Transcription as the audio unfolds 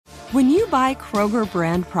When you buy Kroger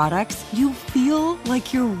brand products, you feel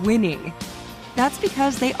like you're winning. That's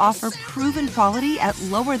because they offer proven quality at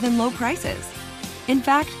lower than low prices. In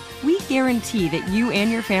fact, we guarantee that you and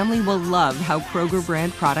your family will love how Kroger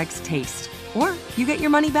brand products taste, or you get your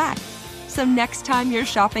money back. So next time you're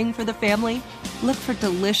shopping for the family, look for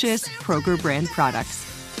delicious Kroger brand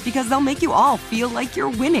products, because they'll make you all feel like you're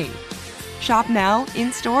winning. Shop now,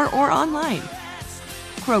 in-store, or online.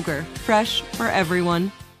 Kroger, fresh for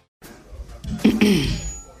everyone.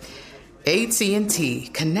 AT&T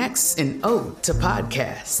connects an ode to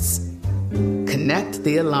podcasts. Connect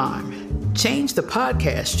the alarm. Change the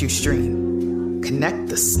podcast you stream. Connect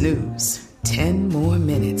the snooze. 10 more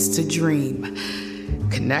minutes to dream.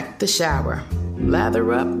 Connect the shower.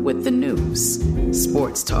 Lather up with the news.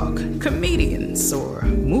 Sports talk, comedians, or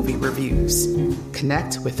movie reviews.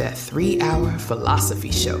 Connect with that 3-hour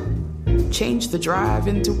philosophy show. Change the drive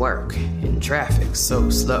into work in traffic so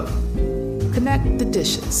slow. Connect the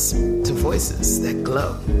dishes to voices that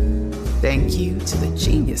glow. Thank you to the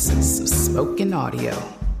geniuses of spoken audio.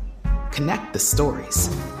 Connect the stories.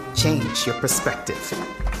 Change your perspective.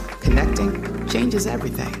 Connecting changes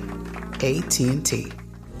everything. AT&T.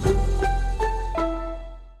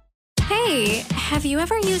 Hey, have you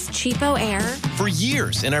ever used Cheapo Air? For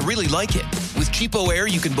years, and I really like it. With Cheapo Air,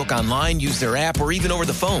 you can book online, use their app, or even over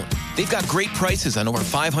the phone. They've got great prices on over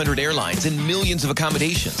 500 airlines and millions of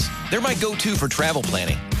accommodations. They're my go-to for travel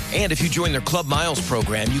planning. And if you join their Club Miles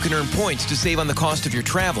program, you can earn points to save on the cost of your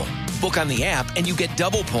travel. Book on the app, and you get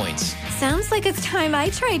double points. Sounds like it's time I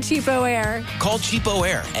tried Cheapo Air. Call Cheapo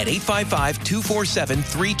Air at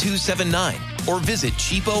 855-247-3279 or visit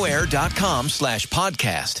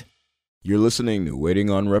cheapoair.com/podcast. You're listening to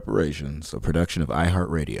Waiting on Reparations, a production of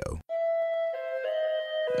iHeartRadio.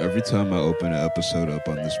 Every time I open an episode up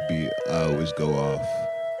on this beat, I always go off.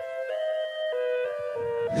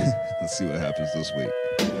 Let's see what happens this week.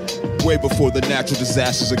 Way before the natural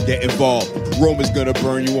disasters will get involved, Rome is gonna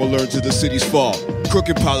burn, you won't learn till the cities fall.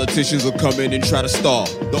 Crooked politicians will come in and try to stall.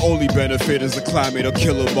 The only benefit is the climate will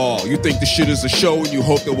kill them all. You think the shit is a show and you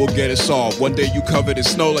hope that we'll get it solved. One day you covered in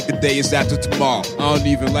snow like the day is after tomorrow. I don't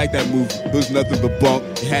even like that movie, it was nothing but bump.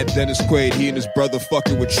 It had Dennis Quaid, he and his brother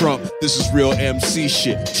fucking with Trump. This is real MC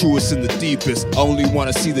shit, truest and the deepest. I only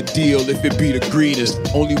wanna see the deal if it be the greenest.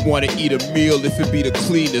 Only wanna eat a meal if it be the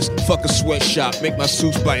cleanest. Fuck a sweatshop, make my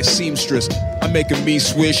suits by a seamstress. I'm making me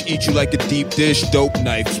swish, eat you like a deep dish. Dope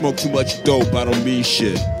knife, smoke too much dope, I don't mean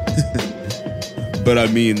shit. But I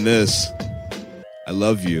mean this. I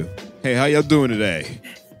love you. Hey, how y'all doing today?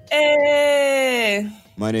 Hey.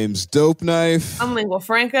 My name's Dope Knife. I'm Lingua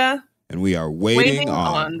Franca. And we are waiting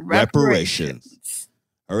on reparations.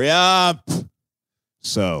 Hurry up.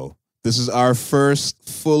 So, this is our first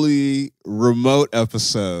fully remote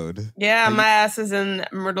episode. Yeah, my ass is in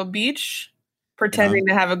Myrtle Beach, pretending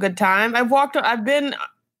to have a good time. I've been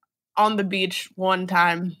on the beach one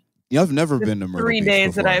time. Yeah, I've never been to Myrtle Beach 3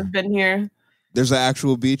 days before. that I've been here. There's an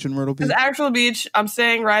actual beach in Myrtle Beach? There's an actual beach. I'm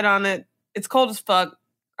staying right on it. It's cold as fuck.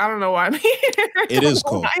 I don't know why I'm here. It is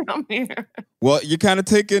cold. I'm here. Well, you're kind of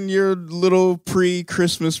taking your little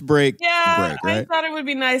pre-Christmas break. Yeah, right? I thought it would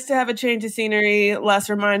be nice to have a change of scenery, less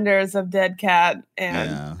reminders of Dead Cat,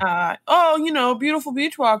 and beautiful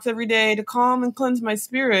beach walks every day to calm and cleanse my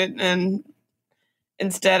spirit. And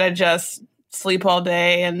instead, I just sleep all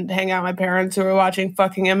day and hang out with my parents who are watching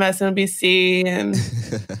fucking MSNBC and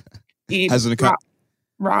eat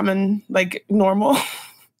ramen like normal.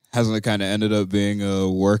 Hasn't it kind of ended up being a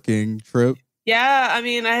working trip? Yeah, I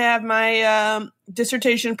mean, I have my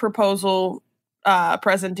dissertation proposal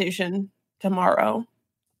presentation tomorrow.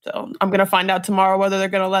 So I'm going to find out tomorrow whether they're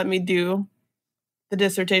going to let me do the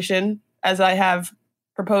dissertation as I have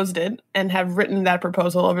proposed it and have written that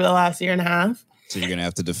proposal over the last year and a half. So you're going to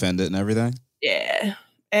have to defend it and everything? Yeah.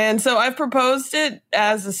 And so I've proposed it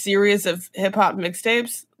as a series of hip hop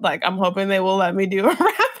mixtapes. Like, I'm hoping they will let me do a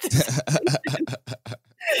rap dissertation.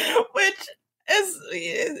 Which is,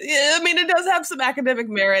 I mean, it does have some academic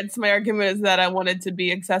merits. My argument is that I want it to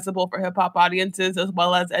be accessible for hip hop audiences as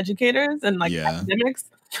well as educators and academics.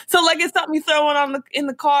 So like it's something you throw on in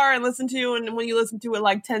the car and listen to, and when you listen to it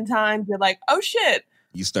like 10 times, you're like, oh shit.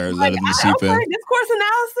 You start letting them seep in. Discourse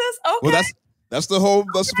analysis. Okay. Well, that's the whole.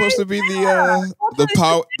 That's supposed to be the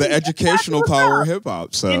power, the educational power of hip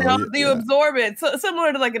hop. So you absorb it. So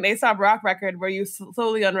similar to like an A$AP Rock record where you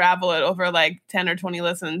slowly unravel it over like 10 or 20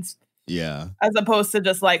 listens. Yeah. As opposed to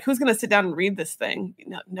just like, who's going to sit down and read this thing?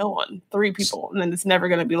 No one. 3 people, and then it's never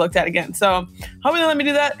going to be looked at again. So hopefully they let me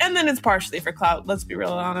do that, and then it's partially for clout. Let's be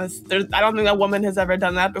real honest. I don't think a woman has ever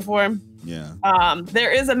done that before. Yeah.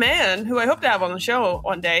 There is a man who I hope to have on the show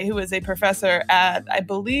one day who is a professor at, I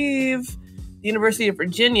believe, the University of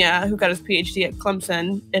Virginia, who got his PhD at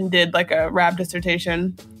Clemson and did like a rap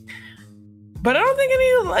dissertation. But I don't think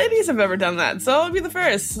any ladies have ever done that, so it'll be the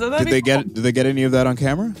first. So Did they get any of that on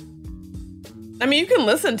camera? I mean, you can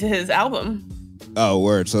listen to his album. Oh,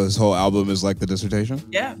 word. So his whole album is like the dissertation?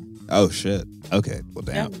 Yeah. Oh, shit. Okay. Well,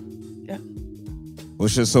 damn. Yeah.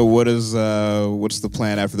 So what's the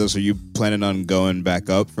plan after this? Are you planning on going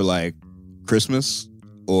back up for like Christmas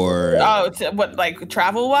or? Oh, what, like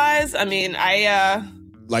travel wise? I mean,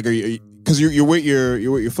 like, are you, because you're with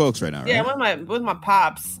your folks right now, right? Yeah, with my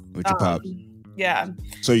pops. With your pops. Yeah.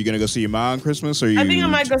 So you're gonna go see your mom on Christmas, or I think I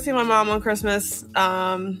might go see my mom on Christmas.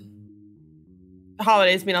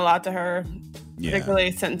 Holidays mean a lot to her,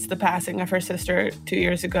 particularly since the passing of her sister 2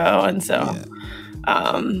 years ago, and so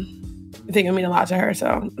I think it mean a lot to her. So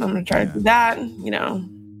I'm gonna try to do that. You know,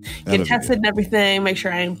 get tested and everything. Make sure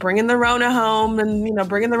I ain't bringing the Rona home, and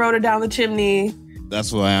bringing the Rona down the chimney.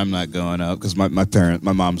 That's why I'm not going up, because my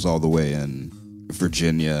mom's all the way in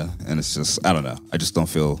Virginia, and it's just, I don't know. I just don't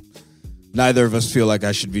feel, neither of us feel like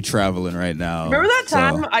I should be traveling right now. Remember that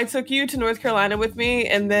time I took you to North Carolina with me,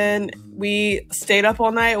 and then we stayed up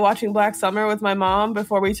all night watching Black Summer with my mom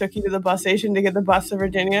before we took you to the bus station to get the bus to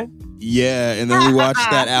Virginia? Yeah, and then we watched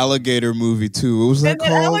that alligator movie too. What was that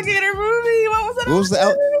called? Alligator movie. What was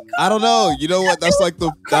that? I don't know. You know what? That's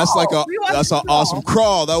an awesome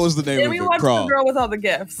Crawl. That was the name of it. We watched Crawl. The Girl with All the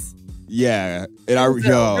Gifts. Yeah, and that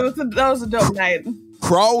was a dope night.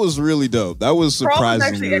 Crawl was really dope. That was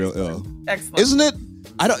surprisingly real ill. Excellent. Isn't it?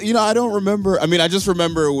 I don't remember. I mean, I just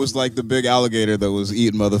remember it was like the big alligator that was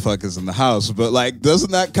eating motherfuckers in the house. But like, didn't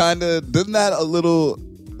that a little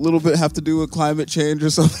bit have to do with climate change or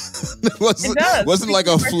something? It does. Wasn't like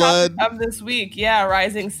a flood of this week? Yeah,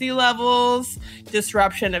 rising sea levels,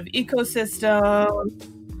 disruption of ecosystems,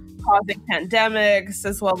 causing pandemics,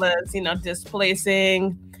 as well as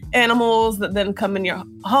displacing animals that then come in your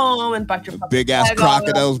home and bite your big ass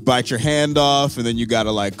crocodiles bite your hand off, and then you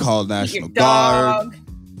gotta like call National Guard.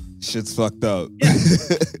 Shit's fucked up. Yeah.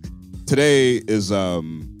 Today is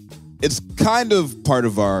it's kind of part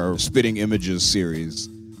of our Spitting Images series.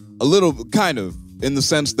 A little kind of, in the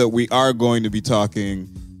sense that we are going to be talking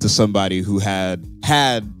to somebody who had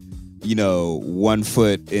one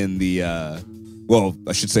foot in the I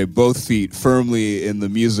should say both feet firmly in the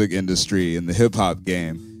music industry, in the hip hop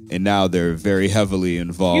game. And now they're very heavily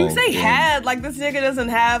involved. You say had, like this nigga doesn't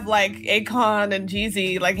have like Akon and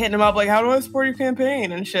Jeezy like hitting him up like, how do I support your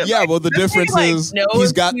campaign and shit? Yeah, like, well the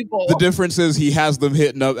difference is he has them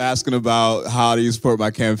hitting up asking about how do you support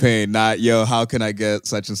my campaign, not how can I get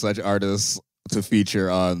such and such artists to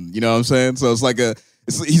feature on, you know what I'm saying? So it's like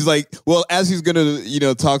he's like, well, as he's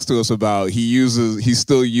gonna talks to us about, he's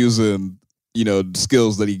still using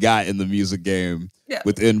skills that he got in the music game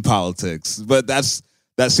within politics, but that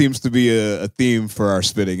seems to be a theme for our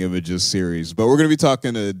Spitting Images series. But we're going to be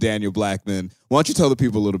talking to Daniel Blackman. Why don't you tell the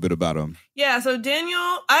people a little bit about him? Yeah, so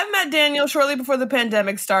I met Daniel shortly before the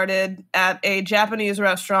pandemic started at a Japanese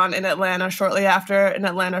restaurant in Atlanta, shortly after in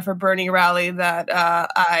Atlanta for Bernie rally that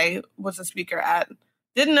I was a speaker at.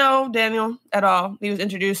 Didn't know Daniel at all. He was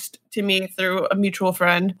introduced to me through a mutual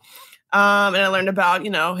friend. And I learned about,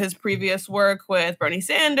 his previous work with Bernie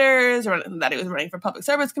Sanders, that he was running for Public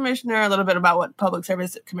Service Commissioner, a little bit about what Public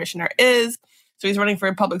Service Commissioner is. So he's running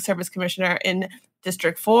for Public Service Commissioner in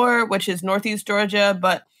District 4, which is Northeast Georgia.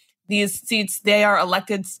 But these seats, they are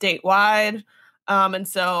elected statewide. And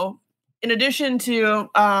so in addition to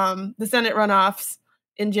the Senate runoffs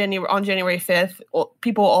on January 5th,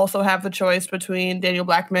 people also have the choice between Daniel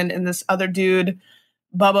Blackman and this other dude,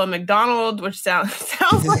 Bubba McDonald, which sounds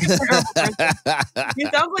like a terrible person. He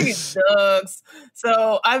sounds like he sucks.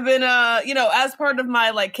 So I've been, as part of my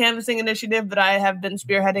like canvassing initiative that I have been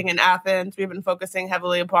spearheading in Athens, we've been focusing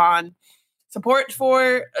heavily upon support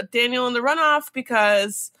for Daniel in the runoff,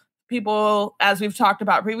 because people, as we've talked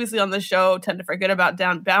about previously on the show, tend to forget about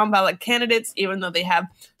down ballot candidates, even though they have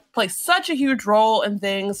played such a huge role in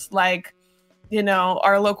things like,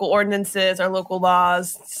 our local ordinances, our local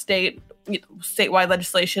laws, statewide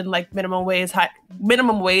legislation like minimum wage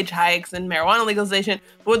hikes and marijuana legalization.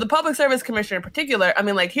 But with the Public Service Commissioner in particular, I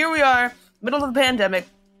mean, like, here we are, middle of the pandemic,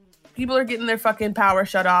 people are getting their fucking power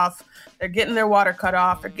shut off, they're getting their water cut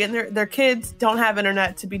off, they're getting their kids don't have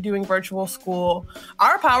internet to be doing virtual school.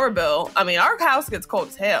 Our power bill, I mean, our house gets cold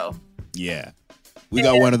as hell. Yeah. We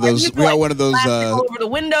got one of those over the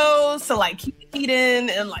windows to like keep the heat in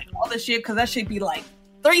and like all this shit, because that shit be like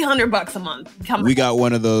 $300 a month. We got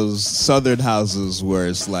one of those southern houses where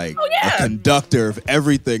it's like a conductor of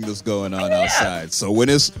everything that's going on outside. So when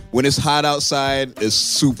it's hot outside, it's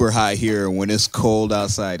super hot here. And when it's cold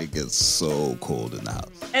outside, it gets so cold in the house.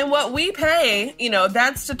 And what we pay,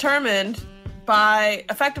 that's determined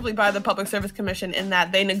effectively by the Public Service Commission, in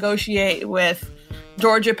that they negotiate with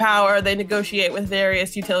Georgia Power, they negotiate with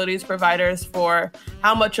various utilities providers for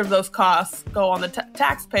how much of those costs go on the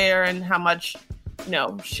taxpayer and how much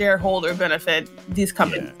shareholder benefit these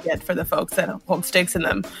companies get for the folks that hold stakes in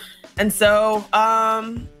them. And so,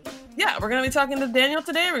 we're going to be talking to Daniel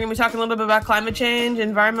today. We're going to be talking a little bit about climate change,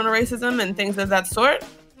 environmental racism, and things of that sort.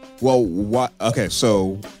 Well,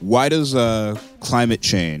 so why does climate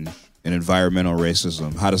change and environmental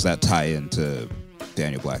racism, how does that tie into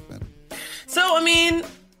Daniel Blackman? So,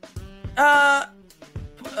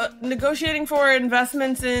 negotiating for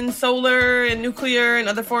investments in solar and nuclear and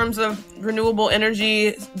other forms of renewable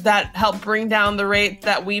energy that help bring down the rate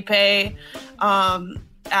that we pay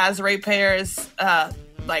as ratepayers,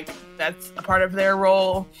 that's a part of their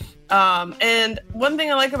role. And one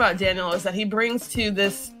thing I like about Daniel is that he brings to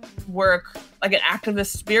this work like an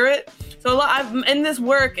activist spirit. So in this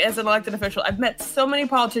work as an elected official, I've met so many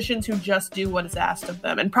politicians who just do what is asked of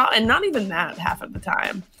them, and not even that half of the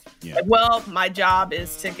time. Yeah. My job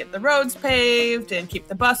is to get the roads paved and keep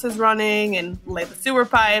the buses running and lay the sewer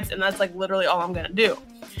pipes, and that's like literally all I'm gonna do.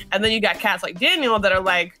 And then you got cats like Daniel that are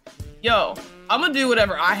like, yo, I'm gonna do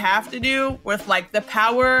whatever I have to do with like the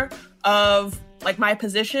power of like my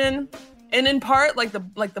position, and in part like the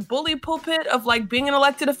bully pulpit of like being an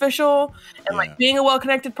elected official and like being a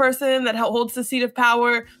well-connected person that holds the seat of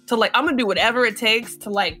power, to like I'm gonna do whatever it takes to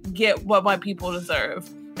like get what my people deserve.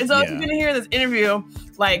 And so if you're gonna hear this interview,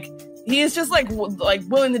 like he is just like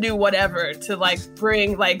willing to do whatever to like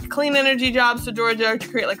bring like clean energy jobs to Georgia, to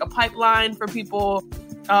create like a pipeline for people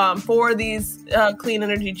for these clean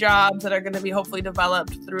energy jobs that are going to be hopefully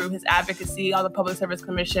developed through his advocacy on the Public Service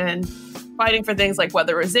Commission, fighting for things like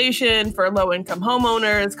weatherization for low-income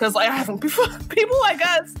homeowners. Because like people like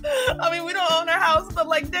us, we don't own our house, but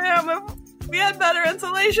like, damn, if we had better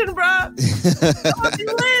insulation, bro, I'd be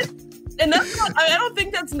lit. And that's not, I don't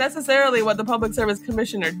think that's necessarily what the Public Service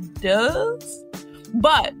Commissioner does,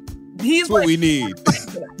 but he's what we need.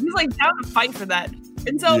 He's like down to fight for that.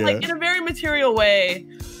 And so like in a very material way,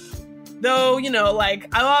 though, like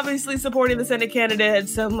I'm obviously supporting the Senate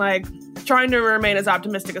candidates and like trying to remain as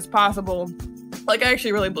optimistic as possible. Like I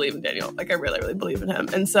actually really believe in Daniel. Like I really, really believe in him.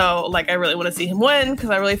 And so like I really want to see him win,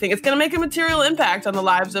 because I really think it's going to make a material impact on the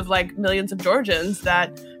lives of like millions of Georgians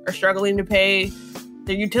that are struggling to pay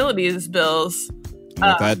their utilities bills.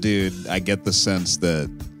 With that dude, I get the sense that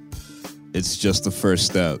it's just the first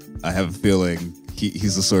step. I have a feeling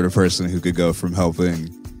he's the sort of person who could go from helping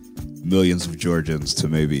millions of Georgians to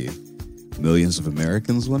maybe millions of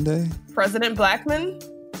Americans one day. President Blackman?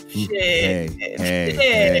 Hey,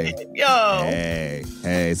 yo. Hey,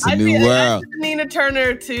 it's a new world. I'd Nina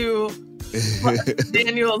Turner to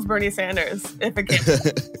Daniel's Bernie Sanders, if it came.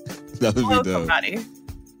 That would be dope. Somebody.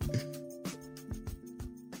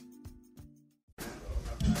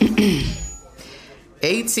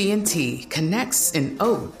 AT&T connects an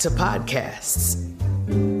ode to podcasts.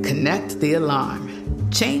 Connect the alarm.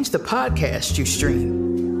 Change the podcast you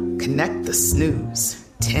stream. Connect the snooze.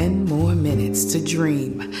 10 more minutes to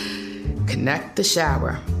dream. Connect the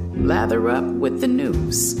shower. Lather up with the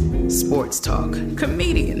news. Sports talk,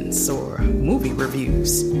 comedians, or movie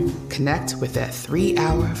reviews. Connect with that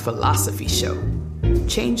 3-hour philosophy show.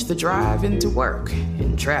 Change the drive into work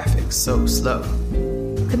in traffic so slow.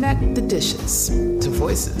 Connect the dishes to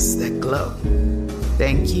voices that glow.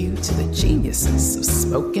 Thank you to the geniuses of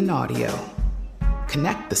spoken audio.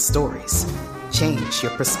 Connect the stories. Change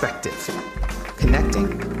your perspective.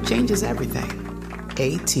 Connecting changes everything.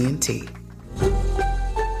 AT&T.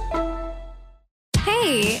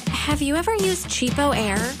 Hey, have you ever used Cheapo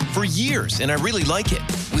Air? For years, and I really like it.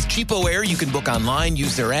 With Cheapo Air, you can book online,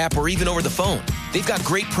 use their app, or even over the phone. They've got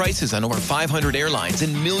great prices on over 500 airlines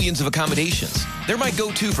and millions of accommodations. They're my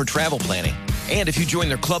go-to for travel planning. And if you join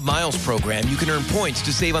their Club Miles program, you can earn points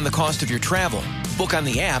to save on the cost of your travel. Book on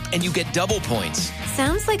the app and you get double points.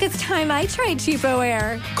 Sounds like it's time I tried Cheapo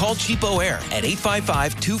Air. Call Cheapo Air at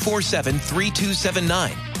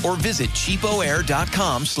 855-247-3279 or visit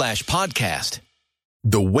cheapoair.com/podcast.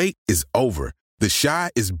 The wait is over. The Chi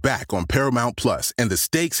is back on Paramount Plus, and the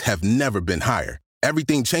stakes have never been higher.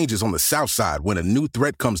 Everything changes on the South Side when a new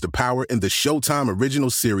threat comes to power in the Showtime original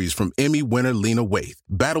series from Emmy winner Lena Waithe.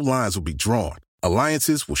 Battle lines will be drawn,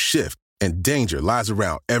 alliances will shift, and danger lies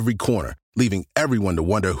around every corner, leaving everyone to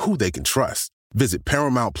wonder who they can trust. Visit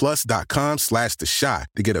ParamountPlus.com/TheShot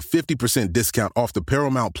to get a 50% discount off the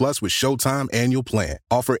Paramount Plus with Showtime annual plan.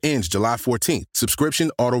 Offer ends July 14th.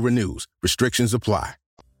 Subscription auto-renews. Restrictions apply.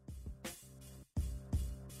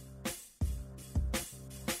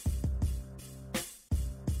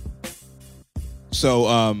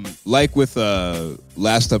 So, like with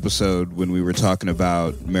last episode when we were talking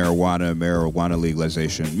about marijuana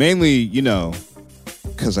legalization, mainly,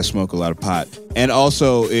 because I smoke a lot of pot. And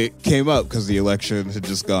also it came up because the election had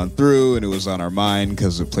just gone through and it was on our mind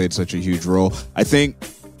because it played such a huge role. I think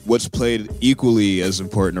what's played equally as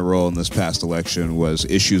important a role in this past election was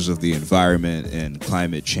issues of the environment and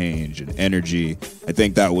climate change and energy. I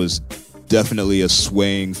think that was definitely a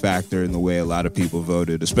swaying factor in the way a lot of people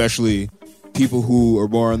voted, especially people who are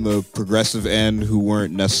more on the progressive end who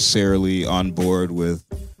weren't necessarily on board with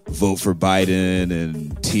vote for Biden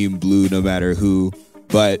and Team Blue no matter who,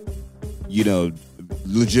 but,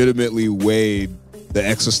 legitimately weighed the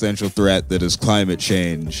existential threat that is climate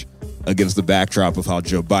change against the backdrop of how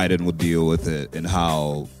Joe Biden would deal with it and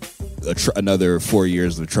how another 4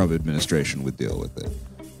 years of the Trump administration would deal with it.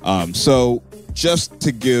 So just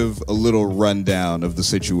to give a little rundown of the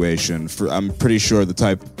situation, I'm pretty sure the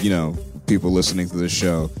type, people listening to this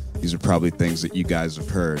show, these are probably things that you guys have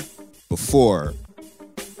heard before.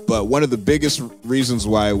 But one of the biggest reasons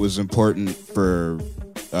why it was important for,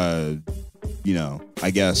 I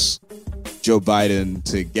guess, Joe Biden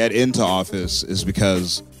to get into office is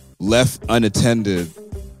because left unattended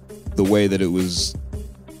the way that it was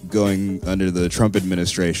going under the Trump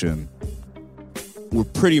administration, we're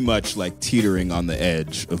pretty much like teetering on the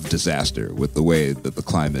edge of disaster with the way that the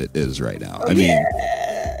climate is right now. I mean,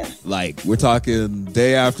 like, we're talking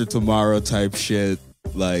day after tomorrow type shit.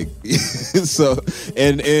 Like, so,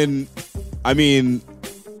 and I mean,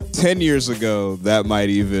 10 years ago, that might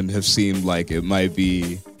even have seemed like it might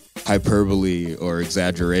be hyperbole or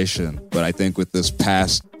exaggeration. But I think with this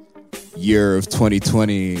past year of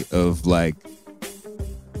 2020 of like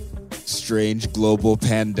strange global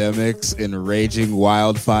pandemics and raging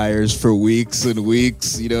wildfires for weeks and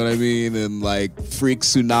weeks, you know what I mean? And like freak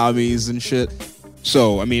tsunamis and shit.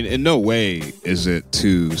 So, I mean, in no way is it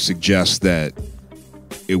to suggest that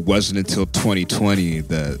it wasn't until 2020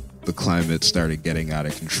 that the climate started getting out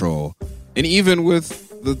of control. And even with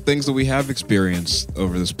the things that we have experienced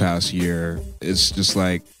over this past year, it's just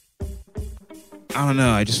like, I don't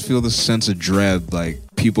know, I just feel this sense of dread, like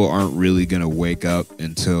people aren't really going to wake up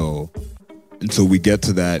until we get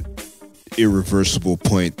to that irreversible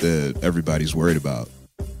point that everybody's worried about.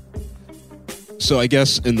 So I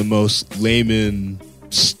guess in the most layman,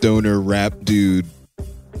 stoner rap dude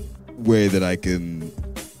way that I can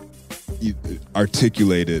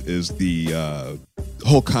articulate it is the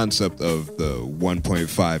whole concept of the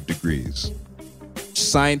 1.5 degrees.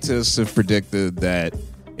 Scientists have predicted that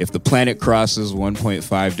if the planet crosses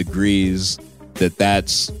 1.5 degrees,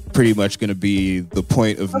 that's pretty much going to be the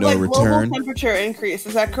point of no return. Global temperature increase,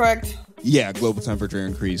 is that correct? Yeah, global temperature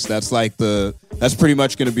increase. That's pretty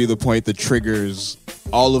much going to be the point that triggers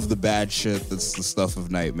all of the bad shit that's the stuff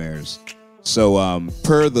of nightmares. So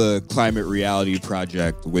per the Climate Reality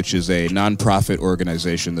Project, which is a nonprofit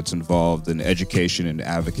organization that's involved in education and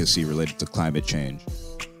advocacy related to climate change,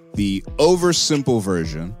 the oversimple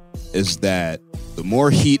version is that the more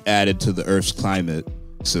heat added to the Earth's climate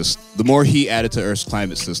system,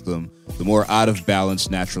 the more out of balance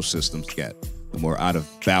natural systems get. The more out of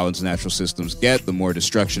balance natural systems get, the more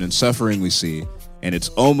destruction and suffering we see. And it's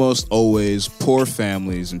almost always poor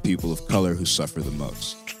families and people of color who suffer the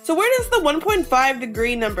most. So where does the 1.5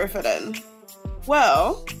 degree number fit in?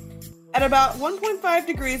 Well, at about 1.5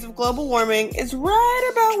 degrees of global warming is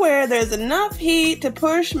right about where there's enough heat to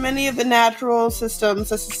push many of the natural systems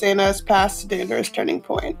to sustain us past a dangerous turning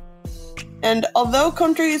point. And although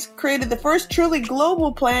countries created the first truly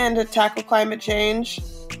global plan to tackle climate change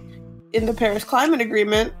in the Paris Climate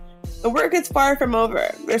Agreement, the work is far from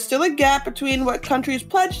over. There's still a gap between what countries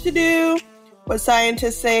pledge to do, what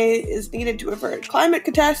scientists say is needed to avert climate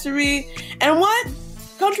catastrophe, and what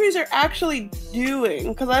countries are actually doing.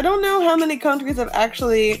 Because I don't know how many countries have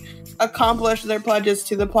actually accomplished their pledges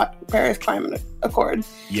to the Paris Climate Accord.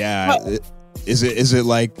 Yeah, is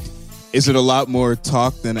it a lot more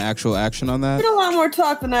talk than actual action on that? It's a lot more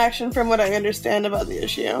talk than action from what I understand about the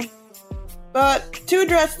issue. But to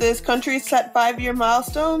address this, countries set 5-year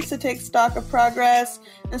milestones to take stock of progress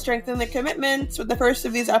and strengthen their commitments, with the first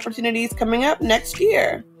of these opportunities coming up next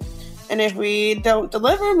year. And if we don't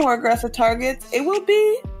deliver more aggressive targets, it will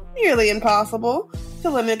be nearly impossible to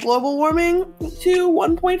limit global warming to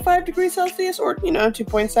 1.5 degrees Celsius or,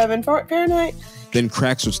 2.7 Fahrenheit then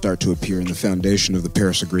cracks would start to appear in the foundation of the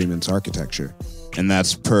Paris Agreement's architecture. And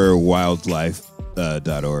that's per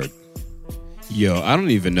wildlife.org. Yo, I don't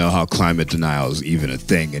even know how climate denial is even a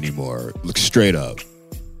thing anymore. Look, straight up.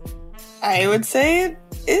 I would say it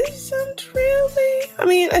isn't really. I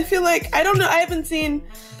mean, I feel like, I don't know. I haven't seen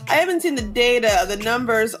the data, the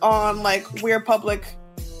numbers on like where public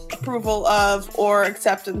approval of or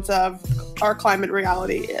acceptance of our climate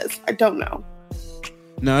reality is. I don't know.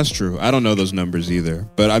 No, that's true. I don't know those numbers either.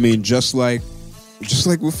 But I mean, just like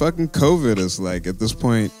with fucking COVID, is like at this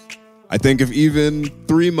point, I think if even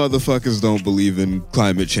 3 motherfuckers don't believe in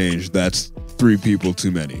climate change, that's 3 people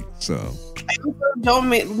too many. So I also don't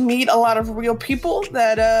meet a lot of real people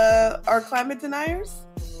that are climate deniers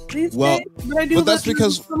these days. But that's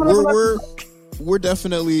because we're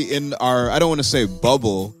definitely in our, I don't want to say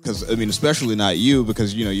bubble, because I mean, especially not you,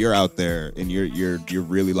 because you know you're out there and you're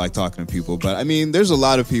really like talking to people. But I mean, there's a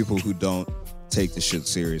lot of people who don't take the shit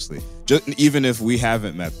seriously, just even if we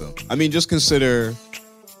haven't met them. I mean, just consider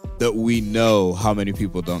that we know how many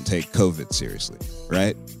people don't take COVID seriously,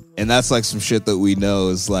 right? And that's like some shit that we know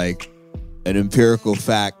is like an empirical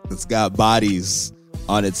fact that's got bodies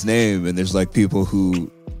on its name, and there's like people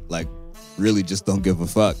who like really just don't give a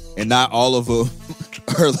fuck, and not all of them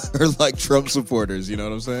are like Trump supporters. You know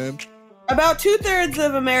what I'm saying? About 2/3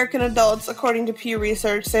 of American adults, according to Pew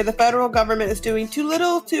Research, say the federal government is doing too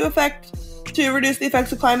little to reduce the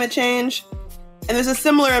effects of climate change, and there's a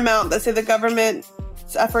similar amount that say the government's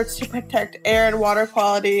efforts to protect air and water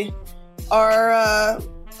quality are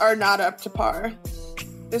not up to par.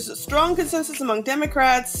 There's a strong consensus among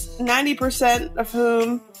Democrats, 90% of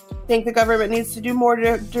whom think the government needs to do more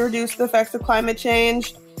to reduce the effects of climate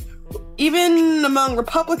change. Even among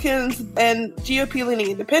Republicans and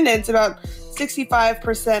GOP-leaning independents, about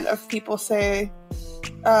 65% of people say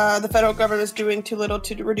the federal government is doing too little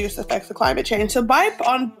to reduce the effects of climate change. So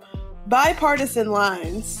on bipartisan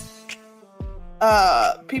lines,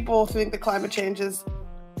 people think that climate change is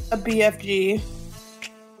a BFD.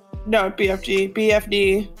 No,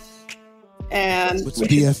 BFD. And what's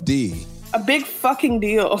BFD? A big fucking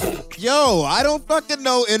deal. Yo, I don't fucking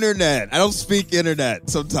know internet. I don't speak internet.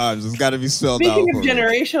 Sometimes it's got to be spelled out. Speaking of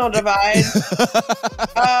generational divides,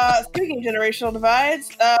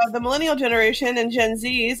 the millennial generation and Gen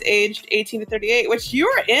Zs aged 18 to 38, which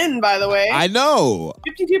you're in, by the way. I know.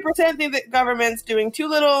 52% think that government's doing too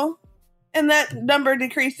little, and that number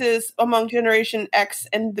decreases among Generation X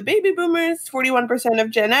and the baby boomers, 41% of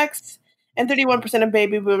Gen X and 31% of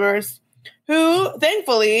baby boomers, who,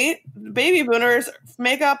 thankfully, baby boomers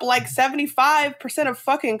make up like 75% of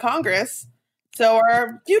fucking Congress. So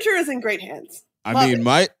our future is in great hands. I mean,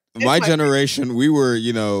 my generation, I'm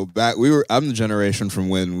the generation from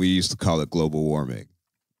when we used to call it global warming.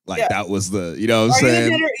 Like that was the, you know what I'm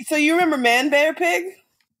saying? So you remember Man Bear Pig?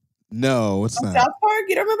 No, what's that? South Park?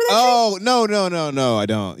 You don't remember that? Oh, no, I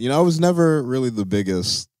don't. You know, I was never really the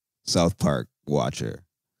biggest South Park watcher.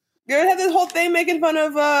 You ever had this whole thing making fun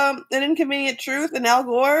of An Inconvenient Truth and Al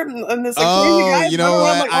Gore and this like crazy guy? You know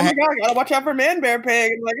what? Like, oh my God, gotta watch out for Man Bear Pig,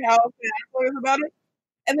 and like how he was about it.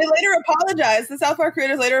 And they later apologized. The South Park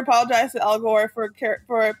creators later apologized to Al Gore for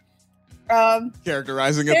characterizing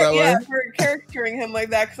it that way? Yeah, for caricaturing him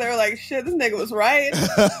like that, because they were like, shit, this nigga was right. This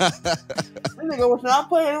nigga was not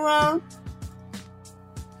playing around.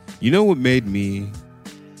 You know what made me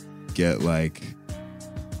get like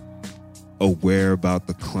aware about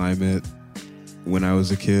the climate when I was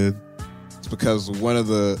a kid? It's because one of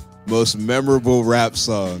the most memorable rap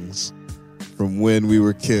songs from when we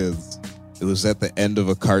were kids, it was at the end of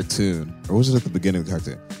a cartoon, or was it at the beginning of the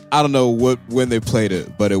cartoon? I don't know when they played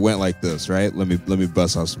it, but it went like this, right? Let me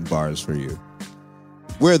bust out some bars for you.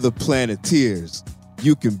 We're the Planeteers.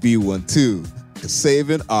 You can be one too. 'Cause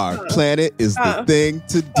saving our planet is the thing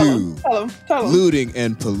to do. Tell 'em. Looting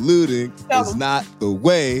and polluting is not the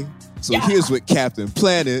way. So here's what Captain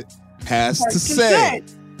Planet has to say.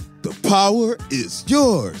 The power is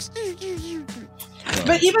yours.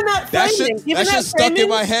 But even that framing, that shit stuck in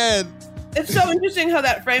my head. It's so interesting how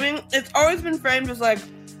that framing, it's always been framed as like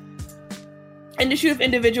an issue of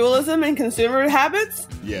individualism and consumer habits.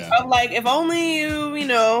 Yeah. Of like, if only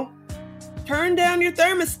you turn down your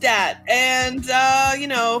thermostat and,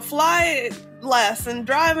 fly less and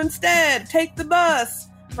drive instead, take the bus,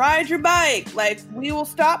 ride your bike, like, we will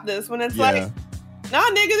stop this. When it's like, nah,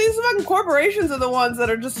 nigga, these fucking corporations are the ones that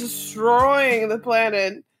are just destroying the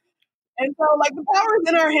planet. And so, like, the power is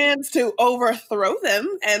in our hands to overthrow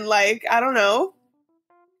them and, like, I don't know,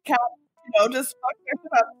 just fuck their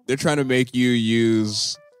stuff. They're trying to make you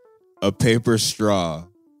use a paper straw.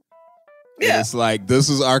 Yeah. And it's like, this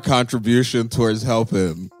is our contribution towards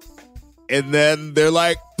helping and then they're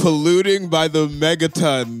like polluting by the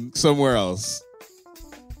megaton somewhere else.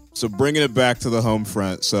 So bringing it back to the home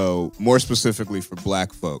front, so more specifically for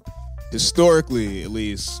black folk, historically, at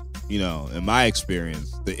least, you know, in my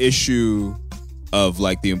experience, the issue of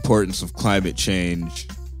like the importance of climate change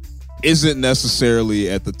isn't necessarily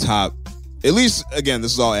at the top. At least, again,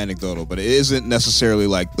 this is all anecdotal, but it isn't necessarily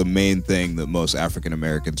like the main thing that most African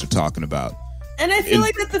Americans are talking about. And I feel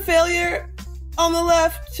like that's a failure on the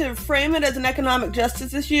left to frame it as an economic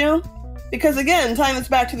justice issue. Because again, tying this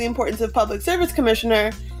back to the importance of public service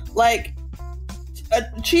commissioner, like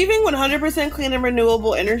achieving 100% clean and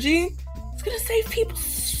renewable energy is going to save people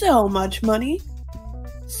so much money.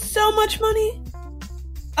 So much money.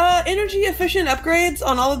 Energy efficient upgrades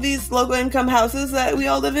on all of these low income houses that we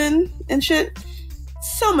all live in and shit.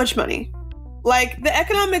 So much money. Like the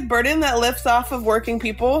economic burden that lifts off of working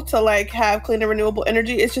people to like have clean and renewable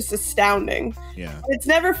energy is just astounding. Yeah. It's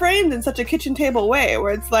never framed in such a kitchen table way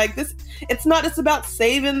where it's like this, it's not just about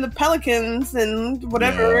saving the pelicans and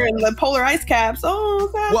whatever and the polar ice caps.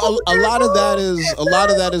 Oh God. Well, a lot of that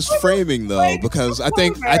is framing though, because I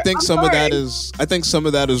think some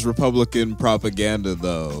of that is Republican propaganda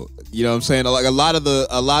though. You know what I'm saying? Like a lot of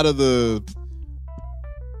the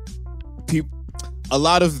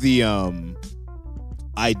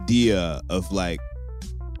idea of like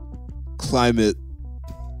climate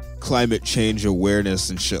change awareness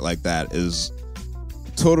and shit like that is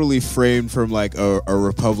totally framed from like a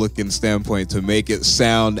Republican standpoint to make it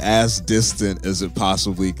sound as distant as it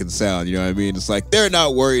possibly can sound. You know what I mean? It's like they're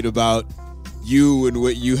not worried about you and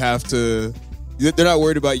what you have to. They're not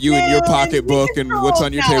worried about you and your pocketbook and what's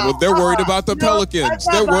on your table. They're worried about the pelicans.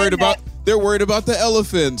 They're worried about the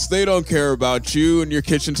elephants. They don't care about you and your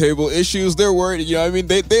kitchen table issues. They're worried, you know what I mean?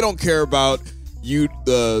 They don't care about you,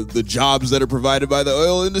 the jobs that are provided by the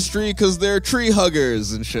oil industry because they're tree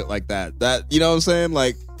huggers and shit like that. That, you know what I'm saying?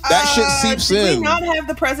 Like, that shit seeps in. Did we not have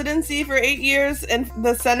the presidency for 8 years and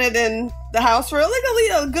the Senate and the House for like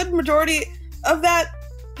a good majority of that?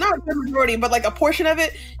 Not a good majority, but like a portion of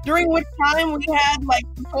it, during which time we had like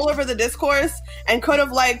control over the discourse and could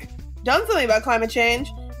have like done something about climate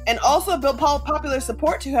change and also built popular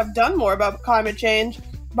support to have done more about climate change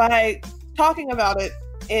by talking about it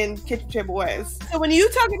in kitchen table ways. So when you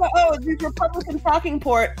talk about, these Republican talking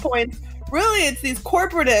points, really it's these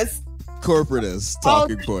corporatist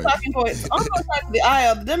talking points on both sides of the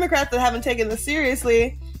aisle. The Democrats that haven't taken this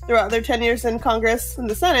seriously throughout their 10 years in Congress and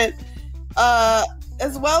the Senate,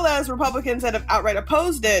 as well as Republicans that have outright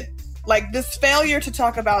opposed it, like this failure to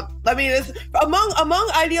talk about. I mean, it's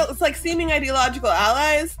it's like seeming ideological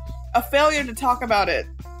allies, a failure to talk about it.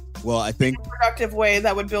 Well, I think in a productive way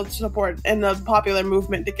that would build support in the popular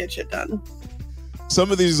movement to get shit done.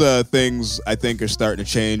 Some of these things I think are starting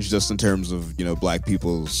to change, just in terms of, you know, black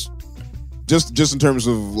people's, just in terms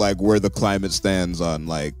of like where the climate stands on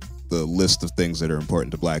like the list of things that are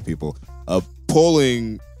important to black people.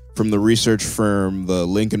 Polling from the research firm, the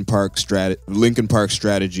Lincoln Park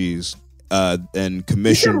Strategies, and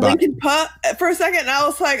commissioned by Lincoln Park for a second. And I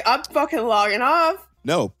was like, I'm fucking logging off.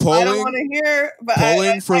 No, polling. I don't want to hear, but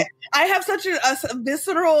I have such a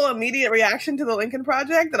visceral, immediate reaction to the Lincoln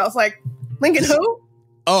Project that I was like, Lincoln who?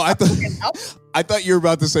 Oh, I thought you were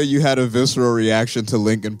about to say you had a visceral reaction to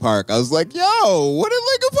Lincoln Park. I was like, yo, what did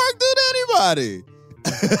Lincoln Park do to anybody?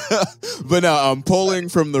 But no, polling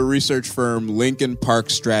from the research firm Lincoln Park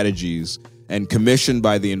Strategies and commissioned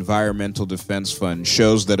by the Environmental Defense Fund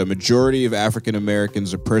shows that a majority of African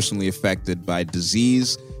Americans are personally affected by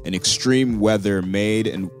disease and extreme weather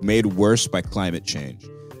made worse by climate change,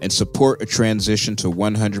 and support a transition to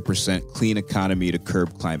 100% clean economy to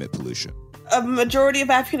curb climate pollution. A majority of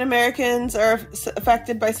African Americans are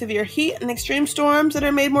affected by severe heat and extreme storms that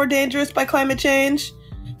are made more dangerous by climate change.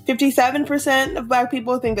 57% of black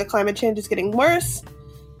people think that climate change is getting worse.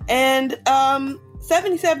 And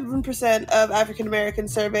 77% of African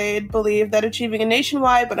Americans surveyed believe that achieving a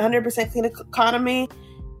nationwide but 100% clean economy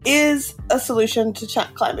is a solution to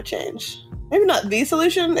climate change. Maybe not the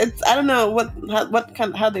solution. I don't know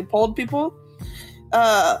how they polled people.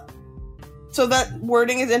 So that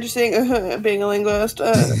wording is interesting. Being a linguist.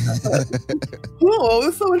 Oh,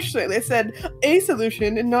 it's so interesting. They said a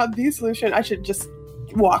solution and not the solution. I should just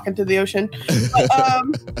walk into the ocean.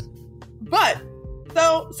 But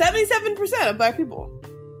so 77% of black people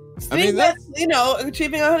think that, you know,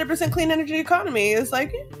 achieving a 100% clean energy economy is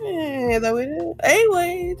like a way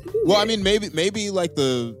to do it. I mean, maybe like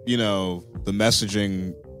the, you know, the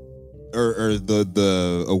messaging or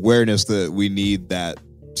the awareness that we need that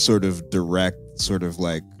sort of direct, sort of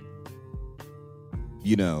like,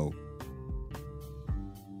 you know,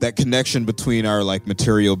 that connection between our like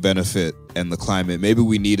material benefit and the climate. Maybe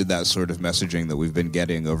we needed that sort of messaging that we've been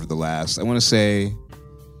getting over the last, I want to say,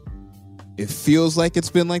 it feels like it's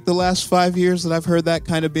been like the last 5 years that I've heard that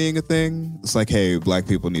kind of being a thing. It's like, hey, black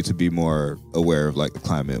people need to be more aware of like the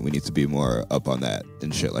climate. We need to be more up on that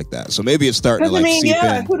and shit like that. So maybe it's starting to like seep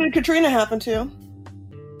in. Who did Katrina happen to?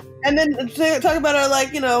 And then talk about our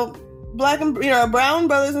like, black and brown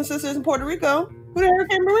brothers and sisters in Puerto Rico. Who did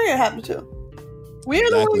Hurricane Maria happen to? We're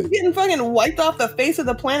the ones getting fucking wiped off the face of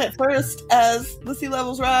the planet first as the sea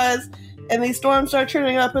levels rise and these storms start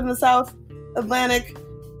turning up in the South Atlantic.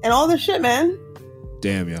 And all this shit, man.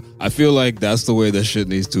 Damn, yeah. I feel like that's the way that shit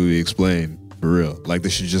needs to be explained, for real. Like, they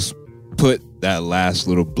should just put that last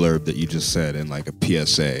little blurb that you just said in, like, a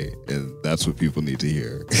PSA, and that's what people need to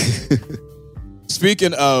hear.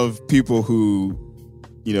 Speaking of people who,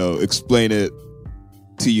 explain it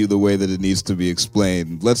to you the way that it needs to be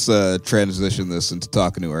explained, let's transition this into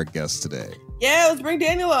talking to our guest today. Yeah, let's bring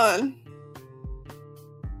Daniel on.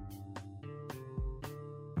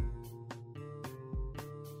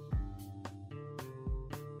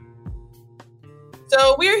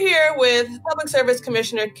 So we're here with Public Service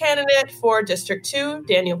Commissioner candidate for District 2,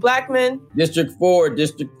 Daniel Blackman. District 4. Okay,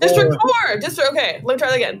 let me try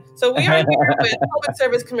that again. So we are here with Public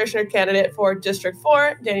Service Commissioner candidate for District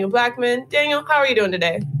 4, Daniel Blackman. Daniel, how are you doing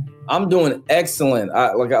today? I'm doing excellent.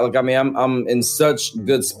 I'm in such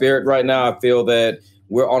good spirit right now. I feel that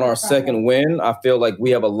we're on our second win. I feel like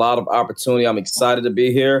we have a lot of opportunity. I'm excited to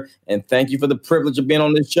be here. And thank you for the privilege of being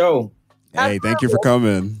on this show. Hey, thank you for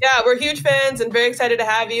coming. Yeah, we're huge fans and very excited to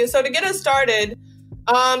have you. So to get us started,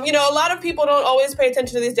 a lot of people don't always pay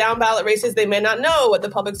attention to these down ballot races. They may not know what the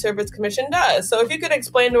Public Service Commission does. So if you could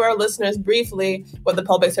explain to our listeners briefly what the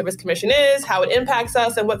Public Service Commission is, how it impacts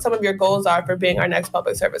us, and what some of your goals are for being our next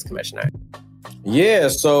Public Service Commissioner. Yeah,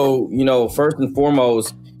 so, first and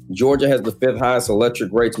foremost, Georgia has the 5th highest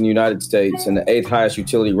electric rates in the United States and the 8th highest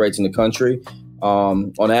utility rates in the country.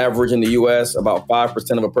 On average in the U.S., about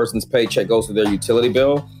 5% of a person's paycheck goes to their utility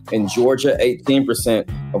bill. In Georgia,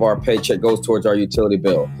 18% of our paycheck goes towards our utility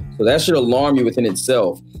bill. So that should alarm you within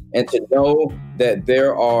itself. And to know that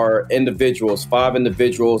there are 5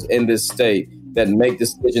 individuals in this state that make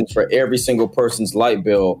decisions for every single person's light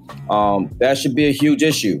bill, that should be a huge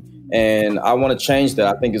issue. And I want to change that.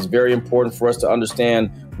 I think it's very important for us to understand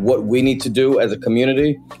what we need to do as a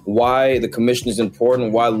community, why the commission is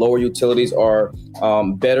important, why lower utilities are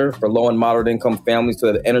better for low and moderate income families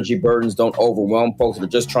so that energy burdens don't overwhelm folks that are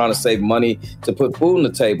just trying to save money to put food on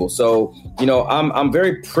the table. So, I'm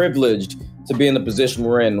very privileged to be in the position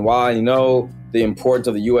we're in. While I know the importance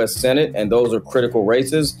of the U.S. Senate, and those are critical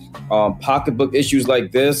races, pocketbook issues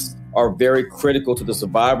like this are very critical to the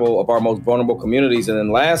survival of our most vulnerable communities. And then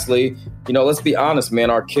lastly, let's be honest, man,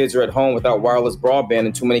 our kids are at home without wireless broadband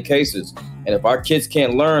in too many cases. And if our kids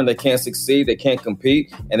can't learn, they can't succeed, they can't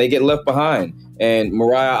compete, and they get left behind. And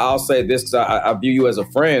Mariah, I'll say this, 'cause I view you as a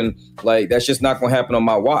friend, like that's just not going to happen on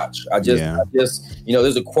my watch. I just,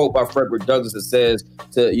 there's a quote by Frederick Douglass that says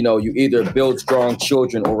you either build strong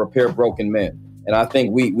children or repair broken men. And I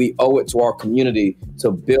think we owe it to our community to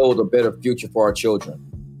build a better future for our children.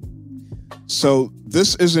 So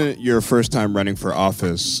this isn't your first time running for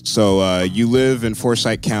office. So you live in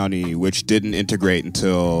Forsyth County, which didn't integrate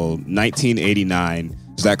until 1989.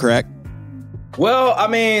 Is that correct? Well, I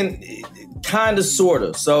mean, kind of, sort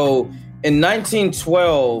of. So in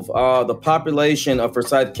 1912, the population of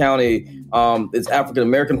Forsyth County, its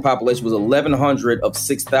African-American population was 1,100 of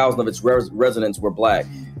 6,000 of its residents were black.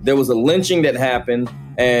 There was a lynching that happened,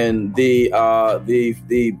 and the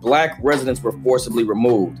black residents were forcibly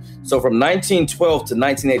removed. So from 1912 to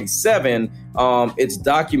 1987, it's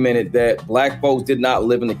documented that black folks did not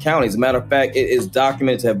live in the county. As a matter of fact, it is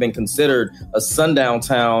documented to have been considered a sundown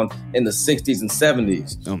town in the 60s and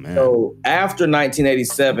 70s. Oh, man. So after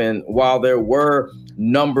 1987, while there were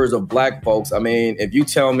numbers of black folks, I mean, if you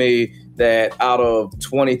tell me that out of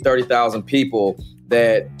 20, 30,000 people,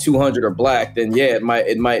 that 200 are black, then yeah,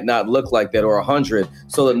 it might not look like that, or 100.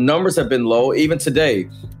 So the numbers have been low. Even today,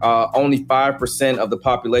 only 5% of the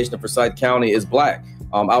population of Forsyth County is black.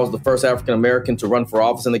 I was the first African-American to run for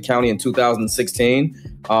office in the county in 2016.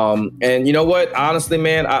 And you know what? Honestly,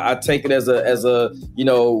 man, I take it as a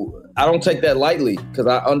I don't take that lightly, because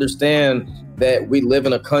I understand that we live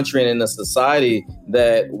in a country and in a society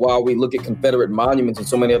that, while we look at Confederate monuments in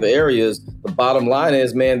so many other areas, the bottom line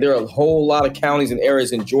is, man, there are a whole lot of counties and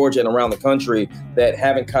areas in Georgia and around the country that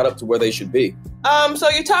haven't caught up to where they should be. So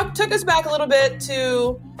you took us back a little bit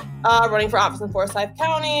to running for office in Forsyth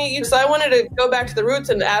County. So I wanted to go back to the roots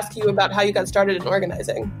and ask you about how you got started in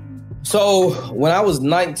organizing. So when I was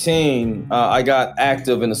 19, I got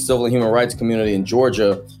active in the civil and human rights community in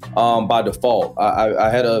Georgia by default. I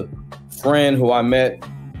had a friend who I met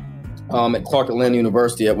at Clark Atlanta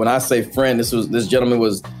University. When I say friend, this gentleman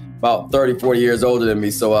was about 30, 40 years older than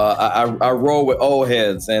me. So I roll with old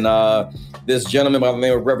heads. And this gentleman by the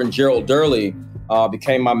name of Reverend Gerald Durley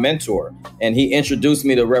became my mentor. And he introduced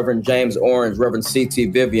me to Reverend James Orange, Reverend C.T.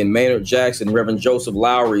 Vivian, Maynard Jackson, Reverend Joseph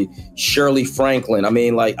Lowry, Shirley Franklin. I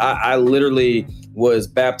mean, like, I literally was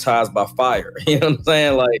baptized by fire. You know what I'm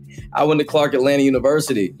saying? Like, I went to Clark Atlanta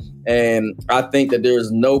University. And I think that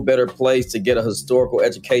there's no better place to get a historical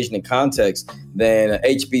education and context than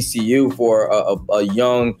HBCU for a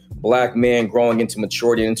young Black man growing into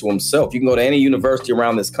maturity and into himself. You can go to any university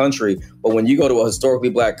around this country, but when you go to a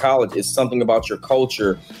historically Black college, it's something about your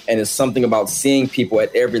culture and it's something about seeing people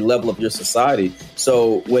at every level of your society.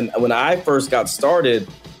 So when I first got started,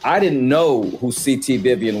 I didn't know who C.T.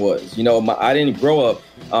 Vivian was. You know, I didn't grow up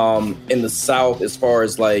in the South as far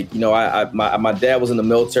as like, you know, my dad was in the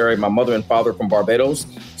military. My mother and father from Barbados.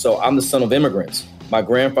 So I'm the son of immigrants. My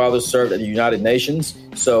grandfather served at the United Nations.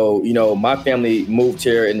 So, you know, my family moved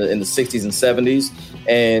here in the 60s and 70s.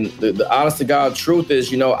 And the honest to God truth is,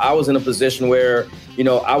 you know, I was in a position where, you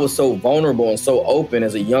know, I was so vulnerable and so open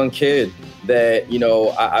as a young kid that, you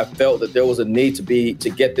know, I felt that there was a need to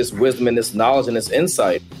get this wisdom and this knowledge and this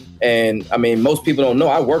insight. And I mean, most people don't know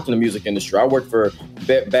I worked in the music industry. I worked for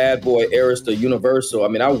Bad Boy, Arista, Universal. I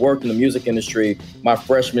mean, I worked in the music industry my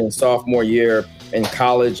freshman and sophomore year in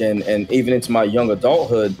college and even into my young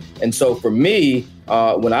adulthood. And so for me,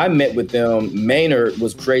 when I met with them, Maynard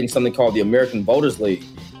was creating something called the American Voters League.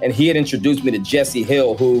 And he had introduced me to Jesse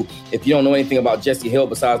Hill, who, if you don't know anything about Jesse Hill,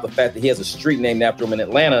 besides the fact that he has a street named after him in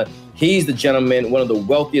Atlanta, he's the gentleman, one of the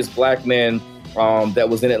wealthiest Black men that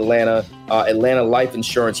was in Atlanta, Atlanta Life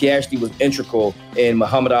Insurance. He actually was integral in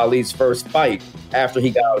Muhammad Ali's first fight after he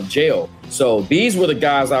got out of jail. So these were the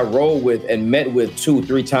guys I rolled with and met with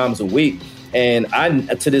 2-3 times a week. And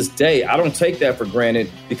to this day, I don't take that for granted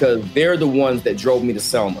because they're the ones that drove me to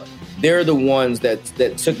Selma. They're the ones that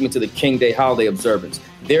took me to the King Day holiday observance.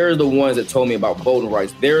 They're the ones that told me about voting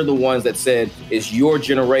rights. They're the ones that said, it's your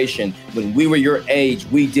generation. When we were your age,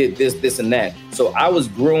 we did this, this, and that. So I was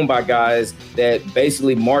groomed by guys that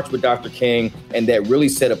basically marched with Dr. King and that really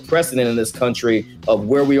set a precedent in this country of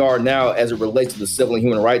where we are now as it relates to the civil and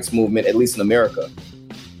human rights movement, at least in America.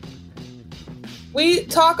 We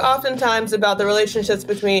talk oftentimes about the relationships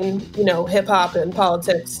between, you know, hip hop and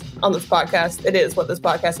politics on this podcast. It is what this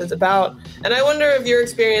podcast is about. And I wonder if your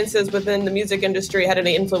experiences within the music industry had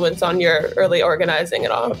any influence on your early organizing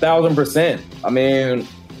at all. 1,000%. I mean,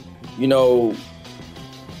 you know,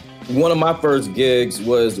 one of my first gigs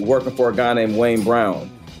was working for a guy named Wayne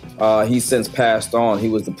Brown. He's since passed on. He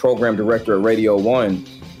was the program director at Radio One.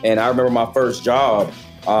 And I remember my first job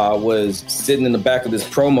was sitting in the back of this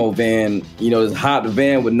promo van, you know, this hot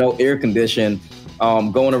van with no air condition,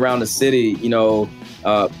 going around the city, you know,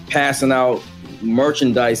 passing out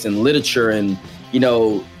merchandise and literature and, you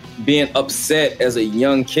know, being upset as a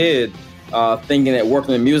young kid, thinking that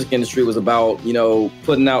working in the music industry was about, you know,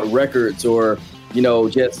 putting out records or, you know,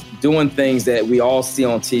 just doing things that we all see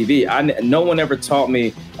on TV. No one ever taught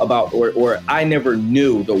me about, or I never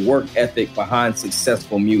knew the work ethic behind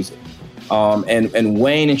successful music. And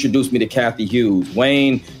Wayne introduced me to Kathy Hughes.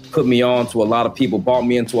 Wayne put me on to a lot of people, brought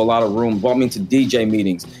me into a lot of rooms, brought me into DJ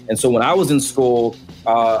meetings. And so when I was in school,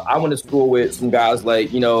 I went to school with some guys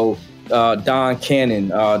like, you know, Don Cannon,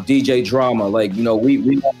 DJ Drama. Like, you know,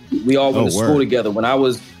 we all went to school together. When I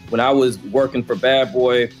was working for Bad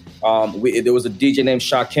Boy, there was a DJ named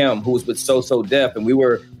Shakim who was with So Def, and we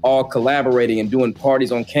were all collaborating and doing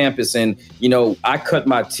parties on campus. And, you know, I cut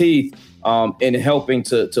my teeth in helping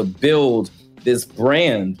to build this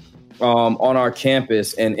brand on our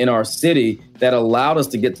campus and in our city that allowed us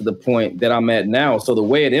to get to the point that I'm at now. So the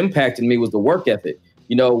way it impacted me was the work ethic.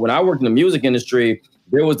 You know, when I worked in the music industry,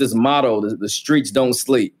 there was this motto, the streets don't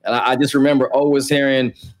sleep. And I just remember always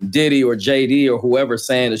hearing Diddy or JD or whoever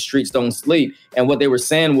saying the streets don't sleep. And what they were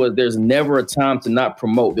saying was there's never a time to not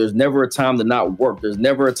promote. There's never a time to not work. There's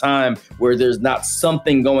never a time where there's not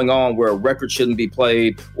something going on where a record shouldn't be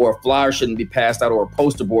played or a flyer shouldn't be passed out or a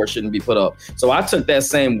poster board shouldn't be put up. So I took that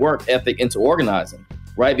same work ethic into organizing,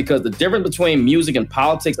 right? Because the difference between music and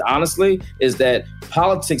politics, honestly, is that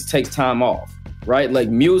politics takes time off, right? Like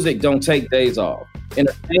music don't take days off.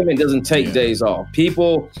 Entertainment doesn't take days off.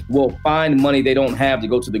 People will find money they don't have to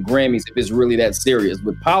go to the Grammys if it's really that serious.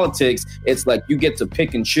 With politics, it's like you get to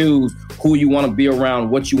pick and choose who you want to be around,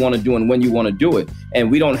 what you want to do, and when you want to do it. And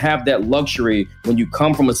we don't have that luxury when you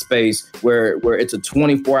come from a space where it's a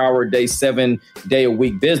 24-hour a day,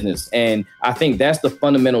 7-day-a-week business. And I think that's the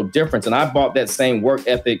fundamental difference. And I brought that same work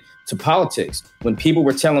ethic to politics. When people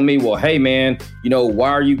were telling me, well, hey, man, why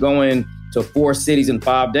are you going to 4 cities in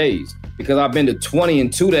 5 days? Because I've been to 20 in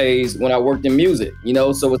 2 days when I worked in music,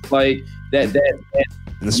 so it's like that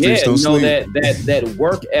that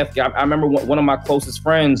work ethic. I remember one of my closest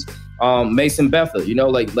friends, Mason Betha,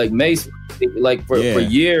 like Mason, for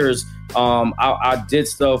years, I did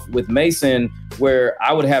stuff with Mason where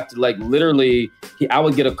I would have to literally, I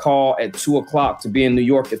would get a call at 2:00 to be in New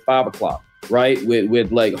York at 5:00. Right.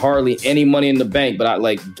 With like hardly any money in the bank. But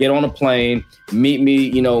I get on a plane, meet me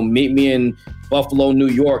in Buffalo, New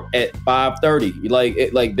York at 5:30.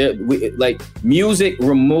 Music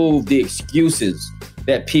removed the excuses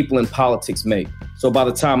that people in politics make. So by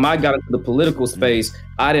the time I got into the political space,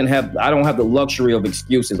 I don't have the luxury of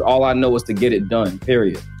excuses. All I know is to get it done,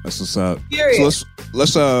 period. That's what's up. So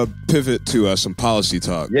let's pivot to some policy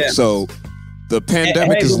talk. Yeah. So the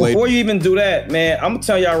pandemic is late. Before you even do that, man, I'm gonna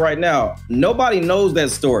tell y'all right now, nobody knows that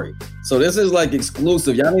story. So this is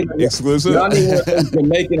exclusive. Y'all need exclusive. Y'all need one of those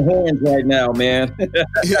Jamaican horns right now, man.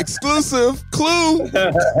 Exclusive clue.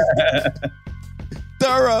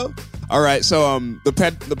 Thorough. All right. So the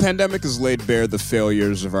pandemic has laid bare the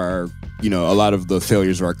failures of our, a lot of the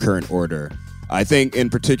failures of our current order. I think in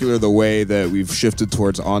particular, the way that we've shifted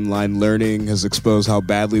towards online learning has exposed how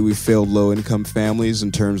badly we failed low-income families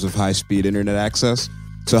in terms of high-speed internet access.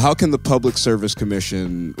 So how can the Public Service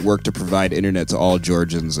Commission work to provide internet to all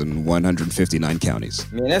Georgians in 159 counties?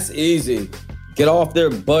 Man, that's easy. Get off their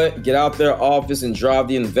butt, get out their office and drive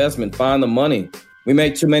the investment, find the money. We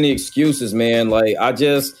make too many excuses, man.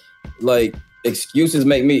 Excuses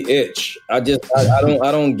make me itch. I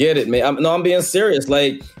don't get it, man. I'm being serious.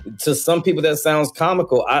 To some people that sounds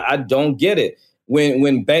comical. I don't get it.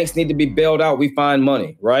 When banks need to be bailed out, we find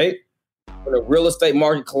money, right? When the real estate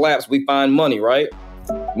market collapsed, we find money, right?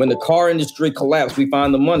 When the car industry collapsed, we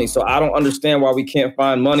find the money. So I don't understand why we can't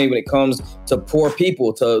find money when it comes to poor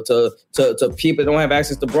people, to people that don't have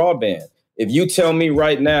access to broadband. If you tell me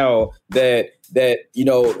right now that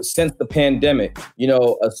since the pandemic,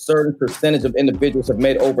 a certain percentage of individuals have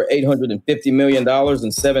made over $850 million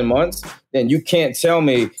in 7 months, then you can't tell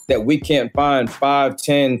me that we can't find $5,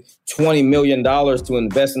 $10, $20 million to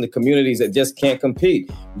invest in the communities that just can't compete.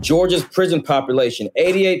 Georgia's prison population,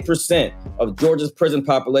 88% of Georgia's prison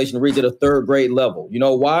population reads at a 3rd grade level. You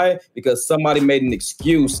know why? Because somebody made an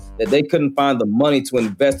excuse that they couldn't find the money to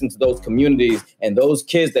invest into those communities, and those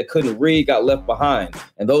kids that couldn't read got left behind.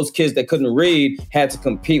 And those kids that couldn't read had to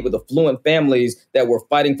compete with affluent families that were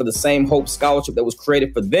fighting for the same Hope Scholarship that was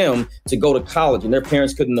created for them to go to college, and their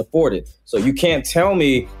parents couldn't afford it. So you can't tell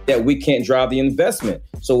me that we can't drive the investment.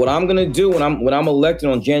 So what I'm going to do when I'm elected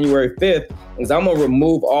on January 5th is I'm going to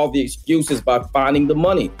remove all the excuses by finding the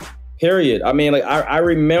money. Period. I mean, I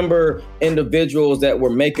remember individuals that were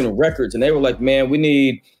making records and they were like, man, we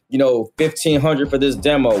need, $1,500 for this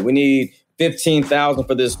demo. We need $15,000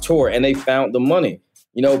 for this tour. And they found the money.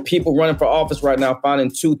 People running for office right now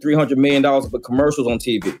finding $200-300 million for commercials on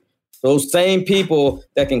TV. Those same people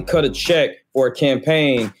that can cut a check for a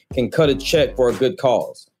campaign can cut a check for a good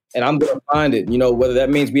cause. And I'm going to find it, whether that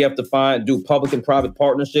means we have to do public and private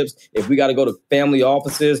partnerships, if we got to go to family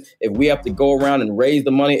offices, if we have to go around and raise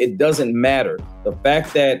the money, it doesn't matter. The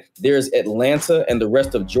fact that there's Atlanta and the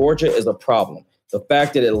rest of Georgia is a problem. The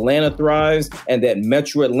fact that Atlanta thrives and that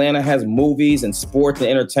Metro Atlanta has movies and sports and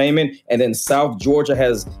entertainment, and then South Georgia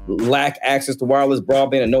has lack access to wireless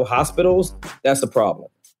broadband and no hospitals, that's a problem.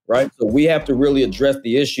 Right. So we have to really address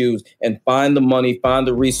the issues and find the money, find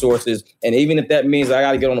the resources. And even if that means I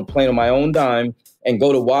got to get on a plane on my own dime and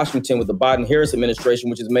go to Washington with the Biden-Harris administration,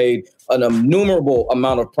 which has made an innumerable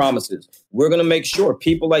amount of promises, we're going to make sure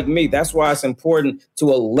people like me, that's why it's important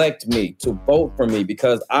to elect me, to vote for me,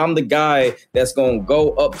 because I'm the guy that's going to go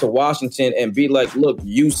up to Washington and be like, look,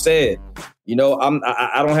 you said,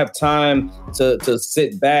 I don't have time to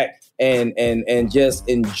sit back and just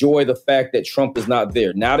enjoy the fact that Trump is not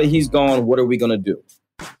there. Now that he's gone, what are we going to do?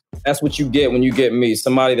 That's what you get when you get me,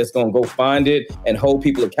 somebody that's going to go find it and hold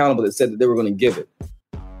people accountable that said that they were going to give it.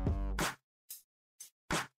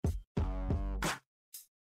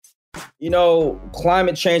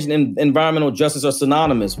 Climate change and environmental justice are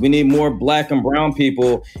synonymous. We need more Black and brown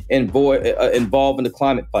people involved in the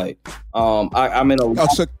climate fight. I'm in a...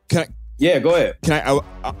 So can I... Yeah, go ahead.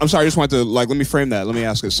 I'm sorry, I just wanted to let me frame that. Let me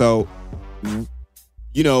ask it. So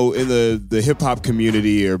in the hip hop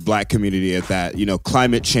community or black community at that,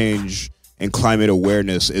 climate change and climate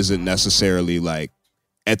awareness isn't necessarily like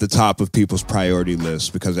at the top of people's priority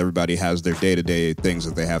list because everybody has their day-to-day things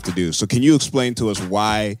that they have to do. So can you explain to us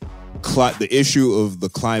why the issue of the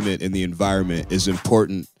climate and the environment is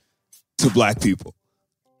important to black people?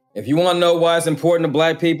 If you want to know why it's important to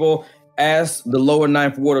black people, ask the lower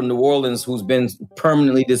Ninth Ward of New Orleans, who's been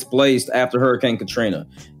permanently displaced after Hurricane Katrina.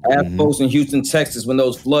 Ask folks in Houston, Texas, when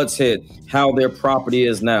those floods hit, how their property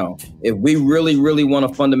is now. If we really, really want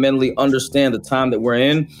to fundamentally understand the time that we're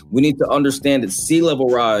in, we need to understand that sea level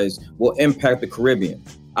rise will impact the Caribbean.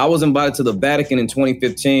 I was invited to the Vatican in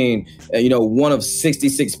 2015, one of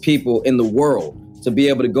 66 people in the world to be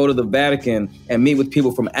able to go to the Vatican and meet with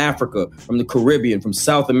people from Africa, from the Caribbean, from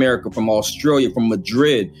South America, from Australia, from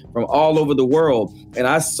Madrid, from all over the world. And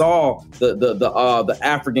I saw the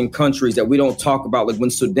African countries that we don't talk about, like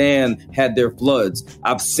when Sudan had their floods.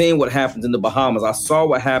 I've seen what happens in the Bahamas. I saw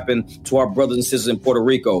what happened to our brothers and sisters in Puerto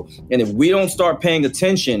Rico. And if we don't start paying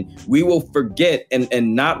attention, we will forget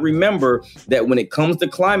and not remember that when it comes to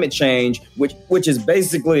climate change, which is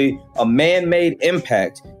basically a man-made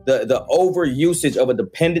impact, the over usage of a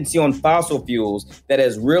dependency on fossil fuels that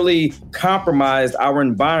has really compromised our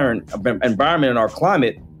environment and our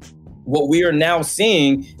climate. What we are now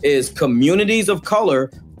seeing is communities of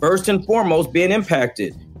color, first and foremost, being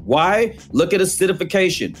impacted. Why? Look at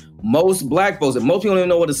acidification. Most black folks, and most people don't even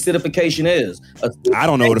know what acidification is. I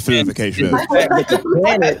don't know what acidification is.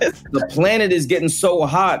 The planet is getting so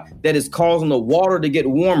hot that it's causing the water to get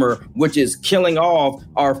warmer, which is killing off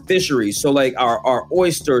our fisheries. So like our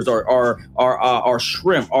oysters, our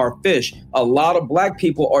shrimp, our fish. A lot of black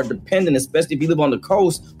people are dependent, especially if you live on the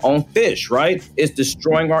coast, on fish, right? It's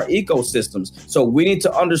destroying our ecosystems. So we need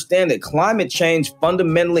to understand that climate change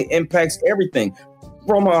fundamentally impacts everything.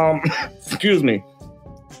 From excuse me,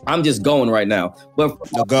 I'm just going right now. But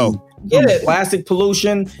go. From plastic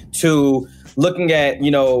pollution to looking at,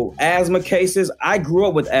 asthma cases. I grew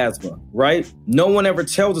up with asthma, right? No one ever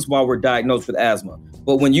tells us why we're diagnosed with asthma.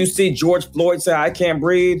 But when you see George Floyd say, I can't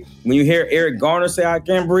breathe, when you hear Eric Garner say, I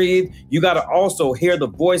can't breathe, you got to also hear the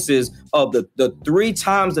voices of the 3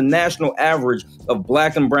 times the national average of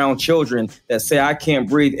black and brown children that say, I can't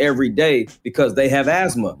breathe every day because they have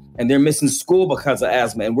asthma and they're missing school because of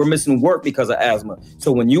asthma and we're missing work because of asthma.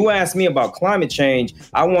 So when you ask me about climate change,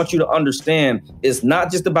 I want you to understand it's not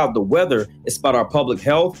just about the weather. It's about our public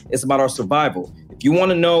health. It's about our survival. If you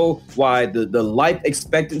want to know why the life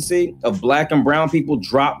expectancy of black and brown people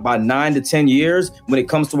dropped by 9 to 10 years when it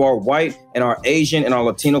comes to our white and our Asian and our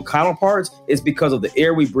Latino counterparts, it's because of the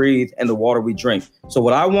air we breathe and the water we drink. So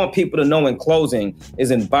what I want people to know in closing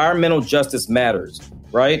is environmental justice matters,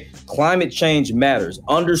 right? Climate change matters.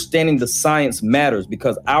 Understanding the science matters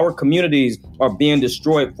because our communities are being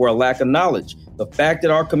destroyed for a lack of knowledge. The fact that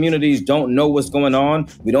our communities don't know what's going on,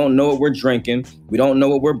 we don't know what we're drinking, we don't know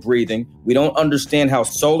what we're breathing, we don't understand how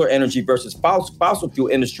solar energy versus fossil fuel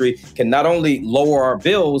industry can not only lower our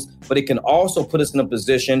bills, but it can also put us in a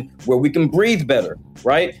position where we can breathe better,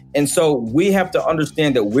 right? And so we have to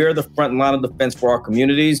understand that we're the front line of defense for our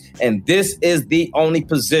communities, and this is the only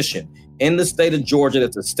position in the state of Georgia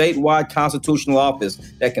that's a statewide constitutional office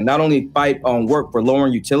that can not only fight on work for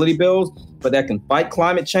lowering utility bills, but that can fight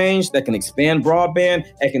climate change, that can expand broadband,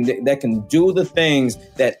 that can do the things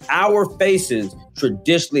that our faces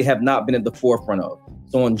traditionally have not been at the forefront of.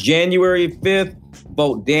 So on January 5th,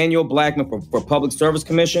 vote Daniel Blackman for Public Service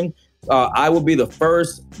Commission. I will be the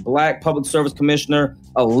first Black public service commissioner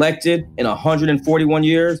elected in 141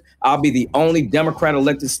 years. I'll be the only Democrat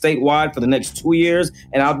elected statewide for the next 2 years.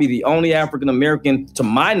 And I'll be the only African-American, to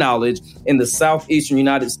my knowledge, in the Southeastern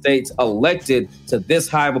United States elected to this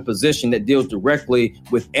high of a position that deals directly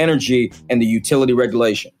with energy and the utility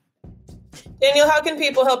regulation. Daniel, how can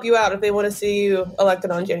people help you out if they want to see you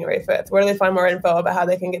elected on January 5th? Where do they find more info about how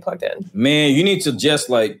they can get plugged in? Man, you need to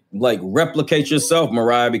just like replicate yourself,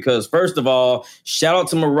 Mariah, because first of all, shout out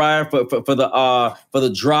to Mariah for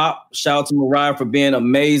the drop. Shout out to Mariah for being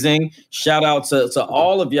amazing. Shout out to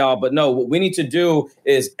all of y'all. But no, what we need to do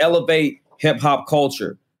is elevate hip hop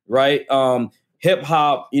culture, right? Hip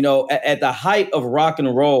hop, at the height of rock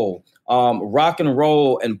and roll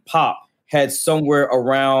and pop had somewhere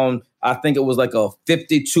around, I think it was like a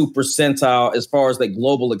 52 percentile as far as like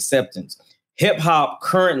global acceptance. Hip hop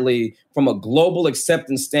currently, from a global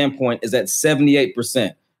acceptance standpoint, is at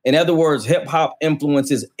 78%. In other words, hip hop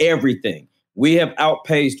influences everything. We have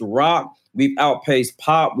outpaced rock. We've outpaced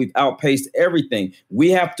pop. We've outpaced everything.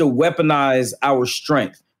 We have to weaponize our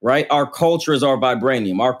strength. right? Our culture is our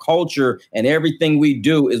vibranium. Our culture and everything we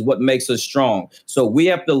do is what makes us strong. So we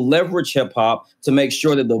have to leverage hip hop to make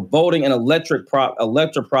sure that the voting and electoral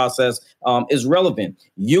process is relevant.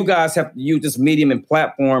 You guys have to use this medium and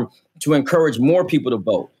platform to encourage more people to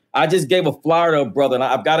vote. I just gave a flyer to a brother, and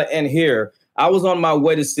I've got to end here. I was on my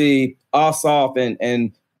way to see Ossoff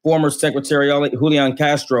and former Secretary Julian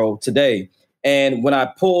Castro today. And when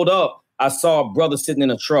I pulled up, I saw a brother sitting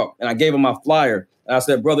in a truck, and I gave him my flyer. And I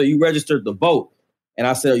said, brother, you registered to vote. And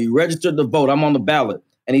I said, you registered to vote? I'm on the ballot.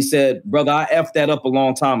 And he said, brother, I effed that up a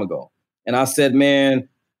long time ago. And I said, man,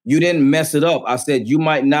 you didn't mess it up. I said, you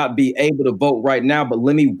might not be able to vote right now, but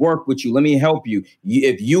let me work with you. Let me help you.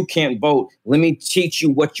 If you can't vote, let me teach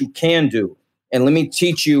you what you can do. And let me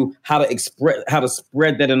teach you how to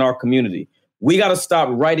spread that in our community. We got to stop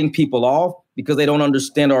writing people off because they don't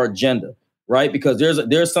understand our agenda, right? Because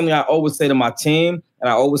there's something I always say to my team, and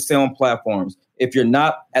I always say on platforms. If you're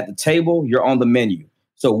not at the table, you're on the menu.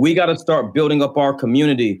 So we got to start building up our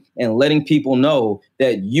community and letting people know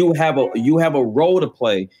that you have a role to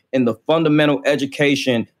play in the fundamental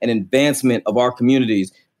education and advancement of our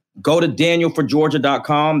communities. Go to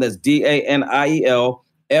DanielForGeorgia.com. That's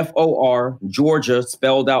DANIELFOR Georgia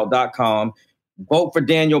spelled out.com. Vote for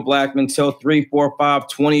Daniel Blackman. Tell 3, 4, 5,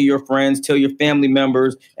 20 of your friends. Tell your family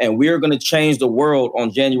members. And we're going to change the world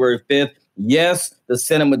on January 5th. Yes, the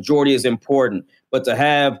Senate majority is important, but to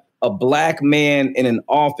have a Black man in an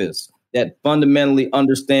office that fundamentally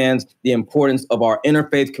understands the importance of our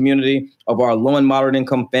interfaith community, of our low and moderate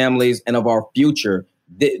income families, and of our future.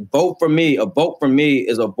 Vote for me. A vote for me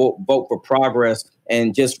is a vote for progress,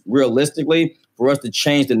 and just realistically for us to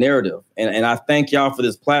change the narrative. And I thank y'all for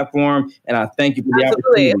this platform, and I thank you for the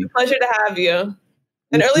opportunity. It's a pleasure to have you.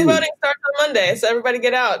 And early voting starts on Monday, so everybody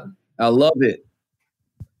get out. I love it.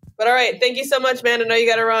 But all right, thank you so much, man. I know you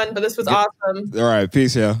got to run, but this was awesome. All right,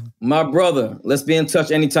 peace, y'all. My brother, let's be in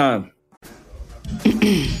touch anytime.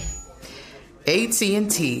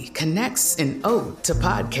 AT&T connects an ode to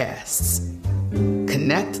podcasts.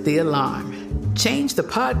 Connect the alarm. Change the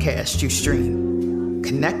podcast you stream.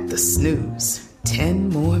 Connect the snooze. 10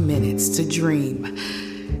 more minutes to dream.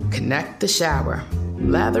 Connect the shower.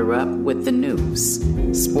 Lather up with the news,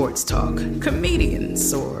 sports talk,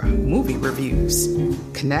 comedians, or movie reviews.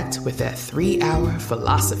 Connect with that 3-hour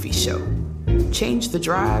philosophy show. Change the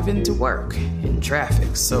drive into work in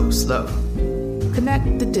traffic so slow.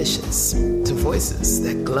 Connect the dishes to voices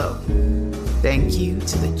that glow. Thank you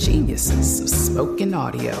to the geniuses of spoken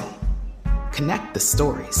audio. Connect the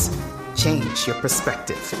stories. Change your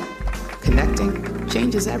perspective. Connecting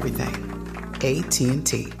changes everything.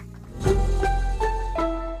 AT&T.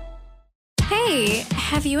 Hey,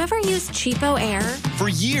 have you ever used Cheapo Air? For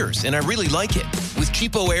years, and I really like it. With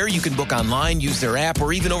Cheapo Air, you can book online, use their app,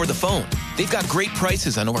 or even over the phone. They've got great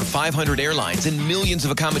prices on over 500 airlines and millions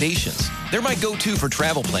of accommodations. They're my go-to for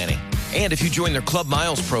travel planning. And if you join their Club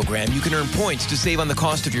Miles program, you can earn points to save on the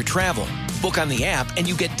cost of your travel. Book on the app, and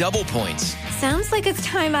you get double points. Sounds like it's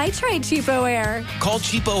time I tried Cheapo Air. Call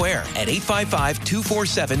Cheapo Air at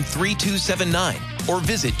 855-247-3279 or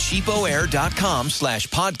visit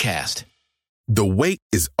cheapoair.com/podcast. The wait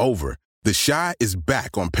is over. The Chi is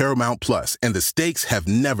back on Paramount Plus, and the stakes have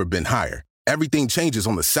never been higher. Everything changes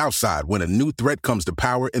on the South Side when a new threat comes to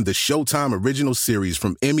power in the Showtime original series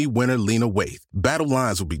from Emmy winner Lena Waithe. Battle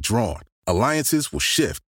lines will be drawn, alliances will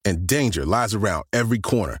shift, and danger lies around every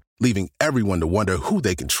corner, leaving everyone to wonder who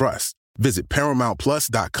they can trust. Visit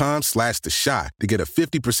ParamountPlus.com/The Chi to get a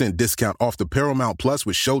 50% discount off the Paramount Plus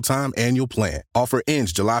with Showtime annual plan. Offer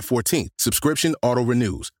ends July 14th. Subscription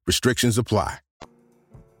auto-renews. Restrictions apply.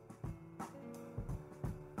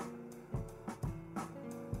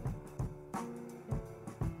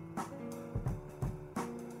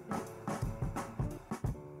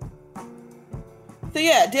 So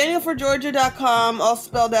yeah, DanielForGeorgia.com, all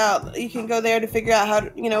spelled out. You can go there to figure out how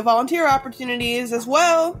to, volunteer opportunities as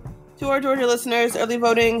well. To our Georgia listeners, early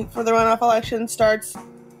voting for the runoff election starts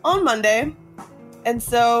on Monday. And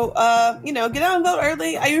so, get out and vote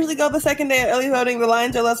early. I usually go the second day of early voting. The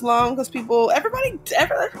lines are less long because everybody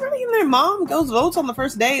and their mom goes votes on the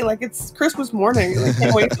first day. Like it's Christmas morning. They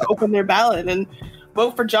can't wait to open their ballot and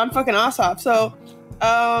vote for John fucking Ossoff. So,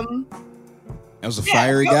 that was a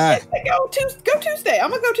fiery guy. Go Tuesday. I'm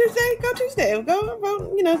gonna go Tuesday. Go Tuesday. Go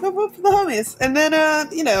vote. Go vote for the homies. And then,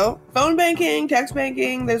 phone banking, text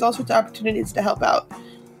banking. There's all sorts of opportunities to help out.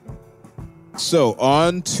 So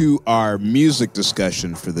on to our music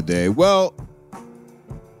discussion for the day. Well,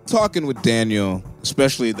 talking with Daniel,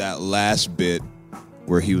 especially that last bit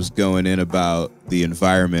where he was going in about the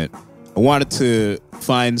environment, I wanted to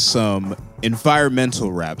find some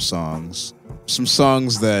environmental rap songs some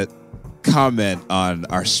songs that comment on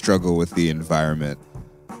our struggle with the environment.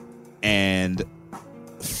 And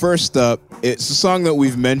first up, it's a song that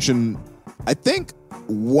we've mentioned, I think,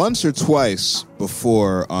 once or twice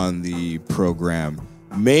before on the program,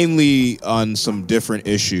 mainly on some different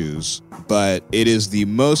issues, but it is the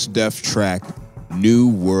Mos Def track, New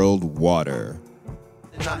World Water.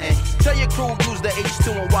 Tell your crew use the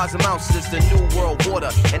H2 in wise amounts. It's the New World Water,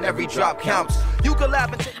 and every drop counts. You can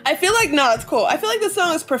laugh and I feel like, no, it's cool. I feel like this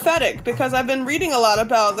song is prophetic because I've been reading a lot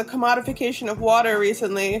about the commodification of water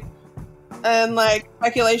recently. And like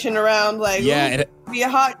speculation around like be a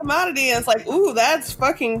hot commodity, and it's like, ooh, that's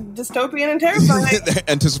fucking dystopian and terrifying.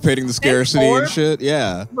 Anticipating the scarcity and shit.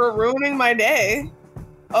 Yeah, for ruining my day.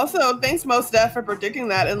 Also, thanks Mos Def for predicting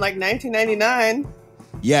that in like 1999.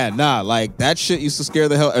 Yeah, nah, like that shit used to scare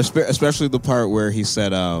the hell, especially the part where he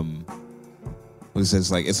said, he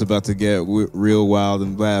says like it's about to get real wild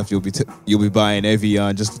and laugh. You'll be buying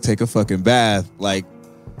Evian just to take a fucking bath. Like,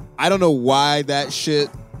 I don't know why that shit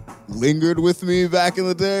lingered with me back in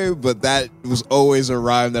the day, but that was always a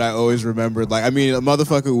rhyme that I always remembered. Like, I mean, a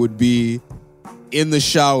motherfucker would be in the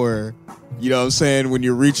shower, you know what I'm saying, when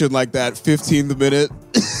you're reaching like that 15th minute,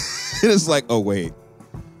 it's like, oh wait,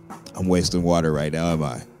 I'm wasting water right now, am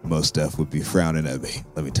I? Mos Def would be frowning at me.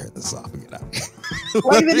 Let me turn this off and get out of here.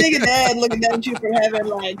 Like the nigga dad looking down at you from heaven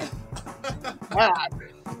like, God.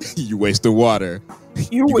 You wasted water.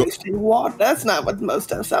 You wasted water. That's not what Mos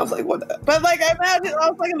Def sounds like. But like I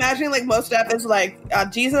was like imagining like Mos Def is like a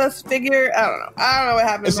Jesus figure. I don't know what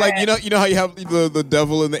happened. It's like you know how you have the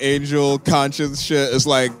devil and the angel conscience shit. It's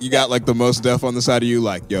like you got like the Mos Def on the side of you.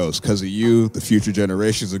 Like, yo, it's because of you. The future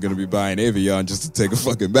generations are gonna be buying Evian just to take a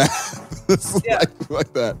fucking bath. It's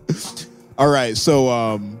like that. All right,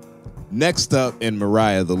 so next up in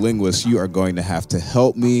Mariah the Linguist, you are going to have to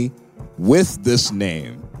help me with this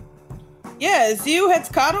name. Yeah,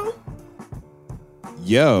 Xiuhtezcatl?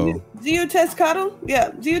 Yo. Xiuhtezcatl? Yeah,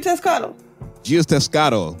 Xiuhtezcatl.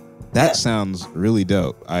 Xiuhtezcatl. That sounds really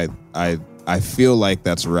dope. I feel like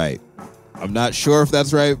that's right. I'm not sure if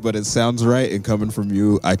that's right, but it sounds right. And coming from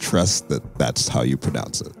you, I trust that that's how you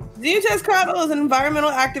pronounce it. Xiuhtezcatl is an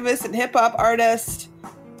environmental activist and hip-hop artist,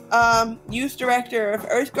 youth director of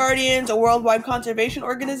Earth Guardians, a worldwide conservation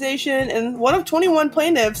organization, and one of 21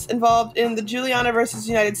 plaintiffs involved in the Juliana versus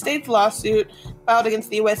United States lawsuit filed against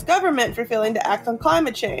the U.S. government for failing to act on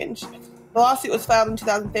climate change. The lawsuit was filed in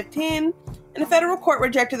 2015, and a federal court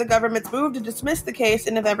rejected the government's move to dismiss the case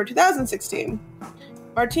in November 2016.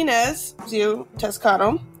 Martinez,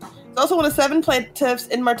 Xiuhtezcatl, is also one of 7 plaintiffs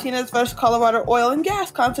in Martinez versus Colorado Oil and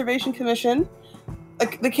Gas Conservation Commission.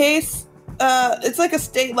 The case... it's like a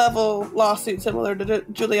state-level lawsuit similar to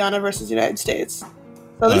Juliana versus United States.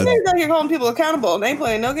 So these niggas out here holding people accountable, and they ain't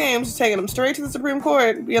playing no games, just taking them straight to the Supreme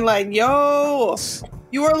Court, being like, yo,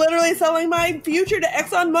 you are literally selling my future to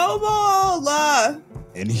ExxonMobil!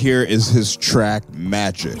 And here is his track,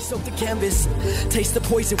 Magic. Soak the canvas, taste the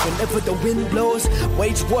poison whenever the wind blows.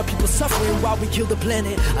 Wage war, people suffering while we kill the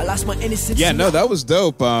planet. I lost my innocence. Yeah, no, that was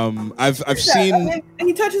dope. I've seen. I mean,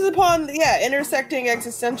 he touches upon intersecting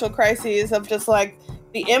existential crises of just like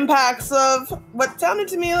the impacts of what sounded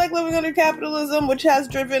to me like living under capitalism, which has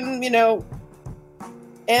driven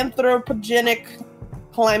anthropogenic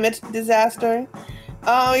climate disaster.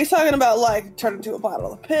 He's talking about like turning to a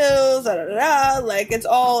bottle of pills, like it's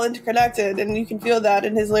all interconnected, and you can feel that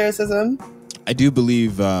in his lyricism. I do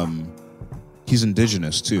believe he's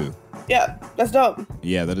indigenous too. Yeah, that's dope.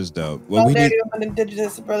 Yeah, that is dope. Well, we need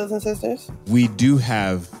indigenous brothers and sisters. We do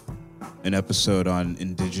have an episode on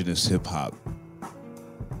indigenous hip hop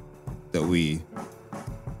that we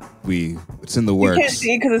it's in the works. You can't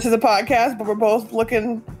see because this is a podcast, but we're both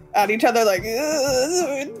looking at each other like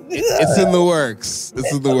it's in the works.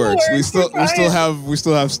 It's in the works. We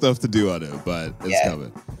still have stuff to do on it, but it's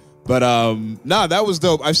coming. But that was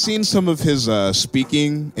dope. I've seen some of his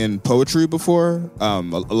speaking in poetry before.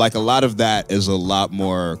 Like a lot of that is a lot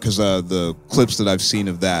more because the clips that I've seen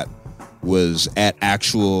of that was at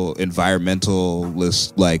actual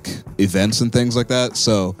environmentalist like events and things like that.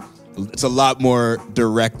 So it's a lot more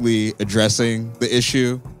directly addressing the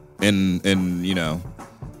issue in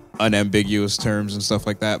unambiguous terms and stuff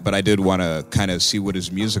like that, but I did want to kind of see what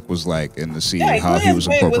his music was like and to see how he was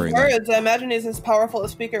incorporating with words. I imagine he's as powerful a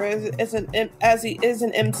speaker as he is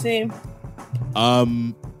an MC.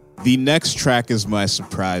 The next track is my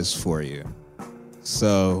surprise for you.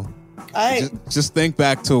 So just think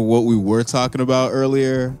back to what we were talking about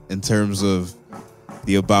earlier in terms of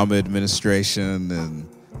the Obama administration and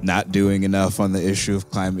not doing enough on the issue of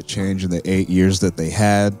climate change in the 8 years that they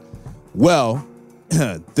had. Well,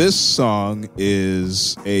 This song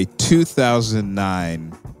is a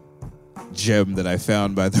 2009 gem that I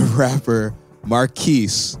found by the rapper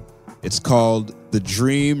Marquise. It's called The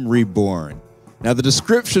Dream Reborn. Now, the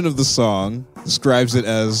description of the song describes it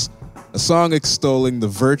as a song extolling the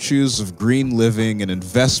virtues of green living and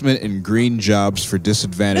investment in green jobs for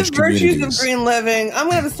disadvantaged communities. Virtues of green living. I'm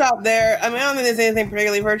going to stop there. I mean, I don't think there's anything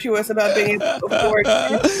particularly virtuous about being able to afford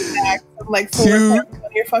like solar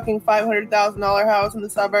on your fucking $500,000 house in the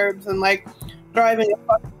suburbs and like driving a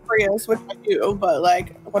fucking Prius, which I do, but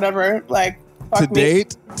like whatever. Like to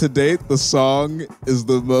date, the song is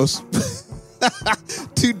the most.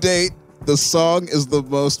 To date, the song is the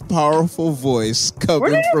most powerful voice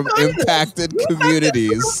coming from impacted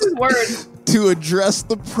communities to address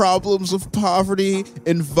the problems of poverty,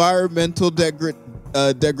 environmental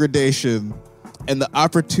degradation, and the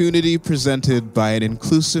opportunity presented by an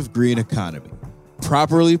inclusive green economy.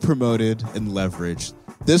 Properly promoted and leveraged,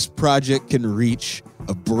 this project can reach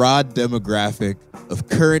a broad demographic of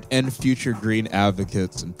current and future green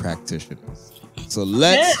advocates and practitioners. So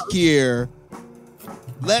let's hear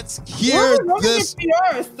this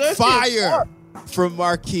fire from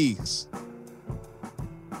Marquise.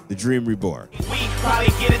 The Dream Reborn. We probably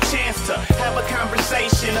get a chance to have a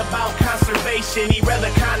conversation about conservation,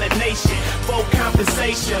 irrelevant kind of nation, for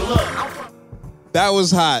compensation. Look. That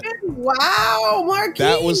was hot. Wow, Marquise.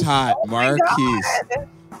 That was hot, Marquise.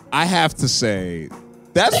 I have to say,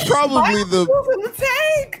 that's probably the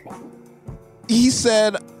tank. He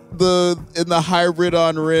said in the hybrid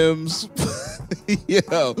on rims.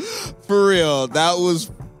 Yo, for real,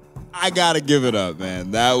 I gotta give it up,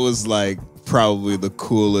 man. That was like probably the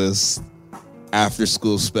coolest after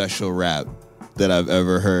school special rap that I've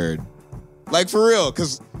ever heard. Like for real,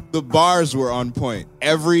 because the bars were on point.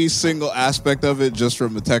 Every single aspect of it, just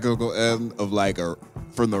from the technical end of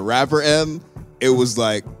from the rapper end, it was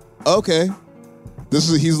like, okay,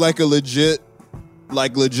 he's like a legit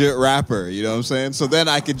rapper, you know what I'm saying? So then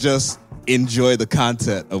I could just enjoy the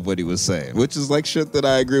content of what he was saying, which is like shit that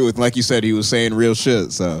I agree with. Like you said, he was saying real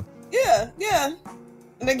shit, so. Yeah.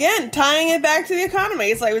 And again, tying it back to the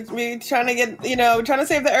economy. It's like we trying to get, we're trying to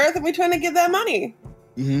save the earth and we're trying to get that money.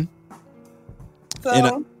 Mm-hmm.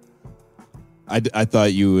 So. And I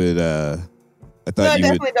thought you would, I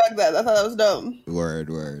definitely dug that. I thought that was dope.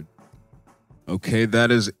 Word. Okay,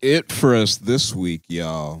 that is it for us this week,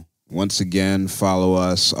 y'all. Once again, follow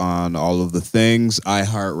us on all of the things.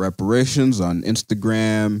 iHeart Reparations on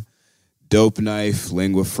Instagram, Dope Knife,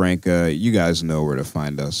 Lingua Franca. You guys know where to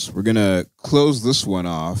find us. We're going to close this one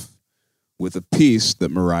off with a piece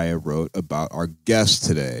that Mariah wrote about our guest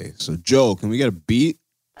today. So, Joel, can we get a beat?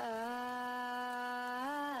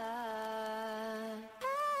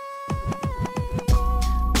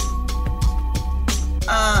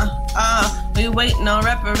 We waiting on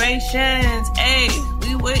reparations, ayy.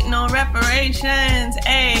 We waiting on reparations,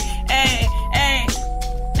 ayy, ayy, ayy.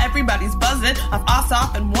 Everybody's buzzing off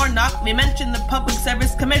Ossoff and Warnock. We mentioned the public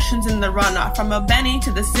service commissions in the runoff. From Albany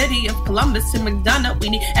to the city of Columbus to McDonough. We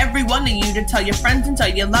need every one of you to tell your friends and tell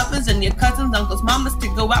your lovers and your cousins, uncles, mamas to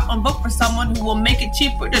go out and vote for someone who will make it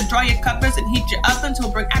cheaper to dry your covers and heat your ovens, who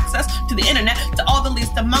will bring access to the internet to all the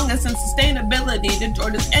least among us and sustainability to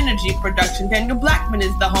Georgia's energy production. Daniel Blackman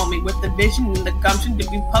is the homie with the vision and the gumption to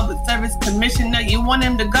be public service commissioner. You want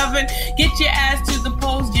him to govern? Get your ass to the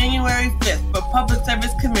polls January 5th for public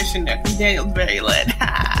service commissioner. Daniel's very lit.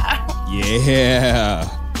 Yeah.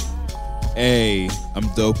 Hey, I'm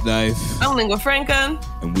Dope Knife. I'm Lingua Franca.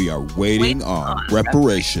 And we are waiting on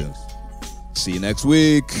reparations. See you next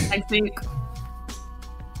week.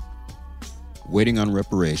 Waiting on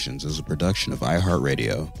Reparations is a production of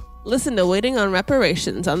iHeartRadio. Listen to Waiting on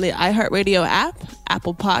Reparations on the iHeartRadio app,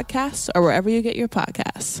 Apple Podcasts, or wherever you get your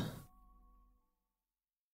podcasts.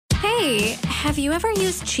 Hey, have you ever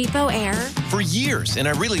used Cheapo Air? For years, and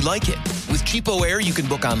I really like it. With Cheapo Air, you can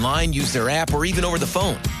book online, use their app, or even over the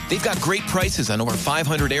phone. They've got great prices on over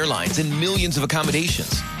 500 airlines and millions of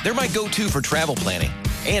accommodations. They're my go-to for travel planning.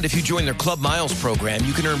 And if you join their Club Miles program,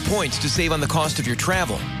 you can earn points to save on the cost of your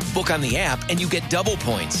travel. Book on the app, and you get double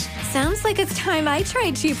points. Sounds like it's time I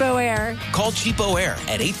tried Cheapo Air. Call Cheapo Air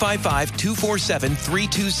at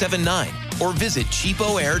 855-247-3279 or visit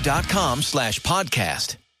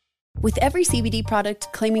cheapoair.com/podcast. With every CBD product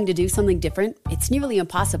claiming to do something different, it's nearly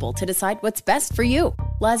impossible to decide what's best for you.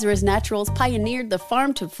 Lazarus Naturals pioneered the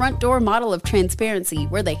farm-to-front-door model of transparency,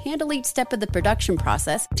 where they handle each step of the production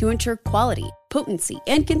process to ensure quality, potency,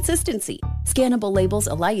 and consistency. Scannable labels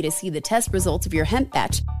allow you to see the test results of your hemp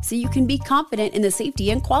batch, so you can be confident in the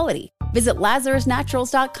safety and quality. Visit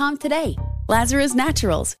LazarusNaturals.com today. Lazarus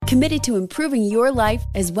Naturals, committed to improving your life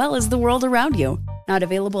as well as the world around you. Not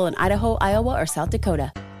available in Idaho, Iowa, or South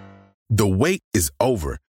Dakota. The wait is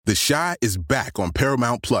over. The Chi is back on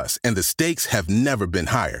Paramount Plus, and the stakes have never been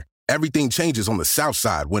higher. Everything changes on the South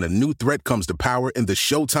Side when a new threat comes to power in the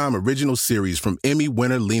Showtime original series from Emmy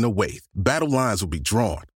winner Lena Waithe. Battle lines will be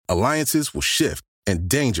drawn, alliances will shift, and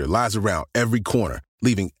danger lies around every corner,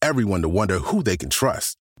 leaving everyone to wonder who they can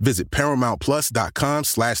trust. Visit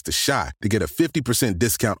ParamountPlus.com/The Chi to get a 50%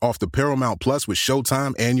 discount off the Paramount Plus with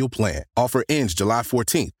Showtime annual plan. Offer ends July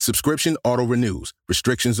 14th. Subscription auto-renews.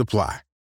 Restrictions apply.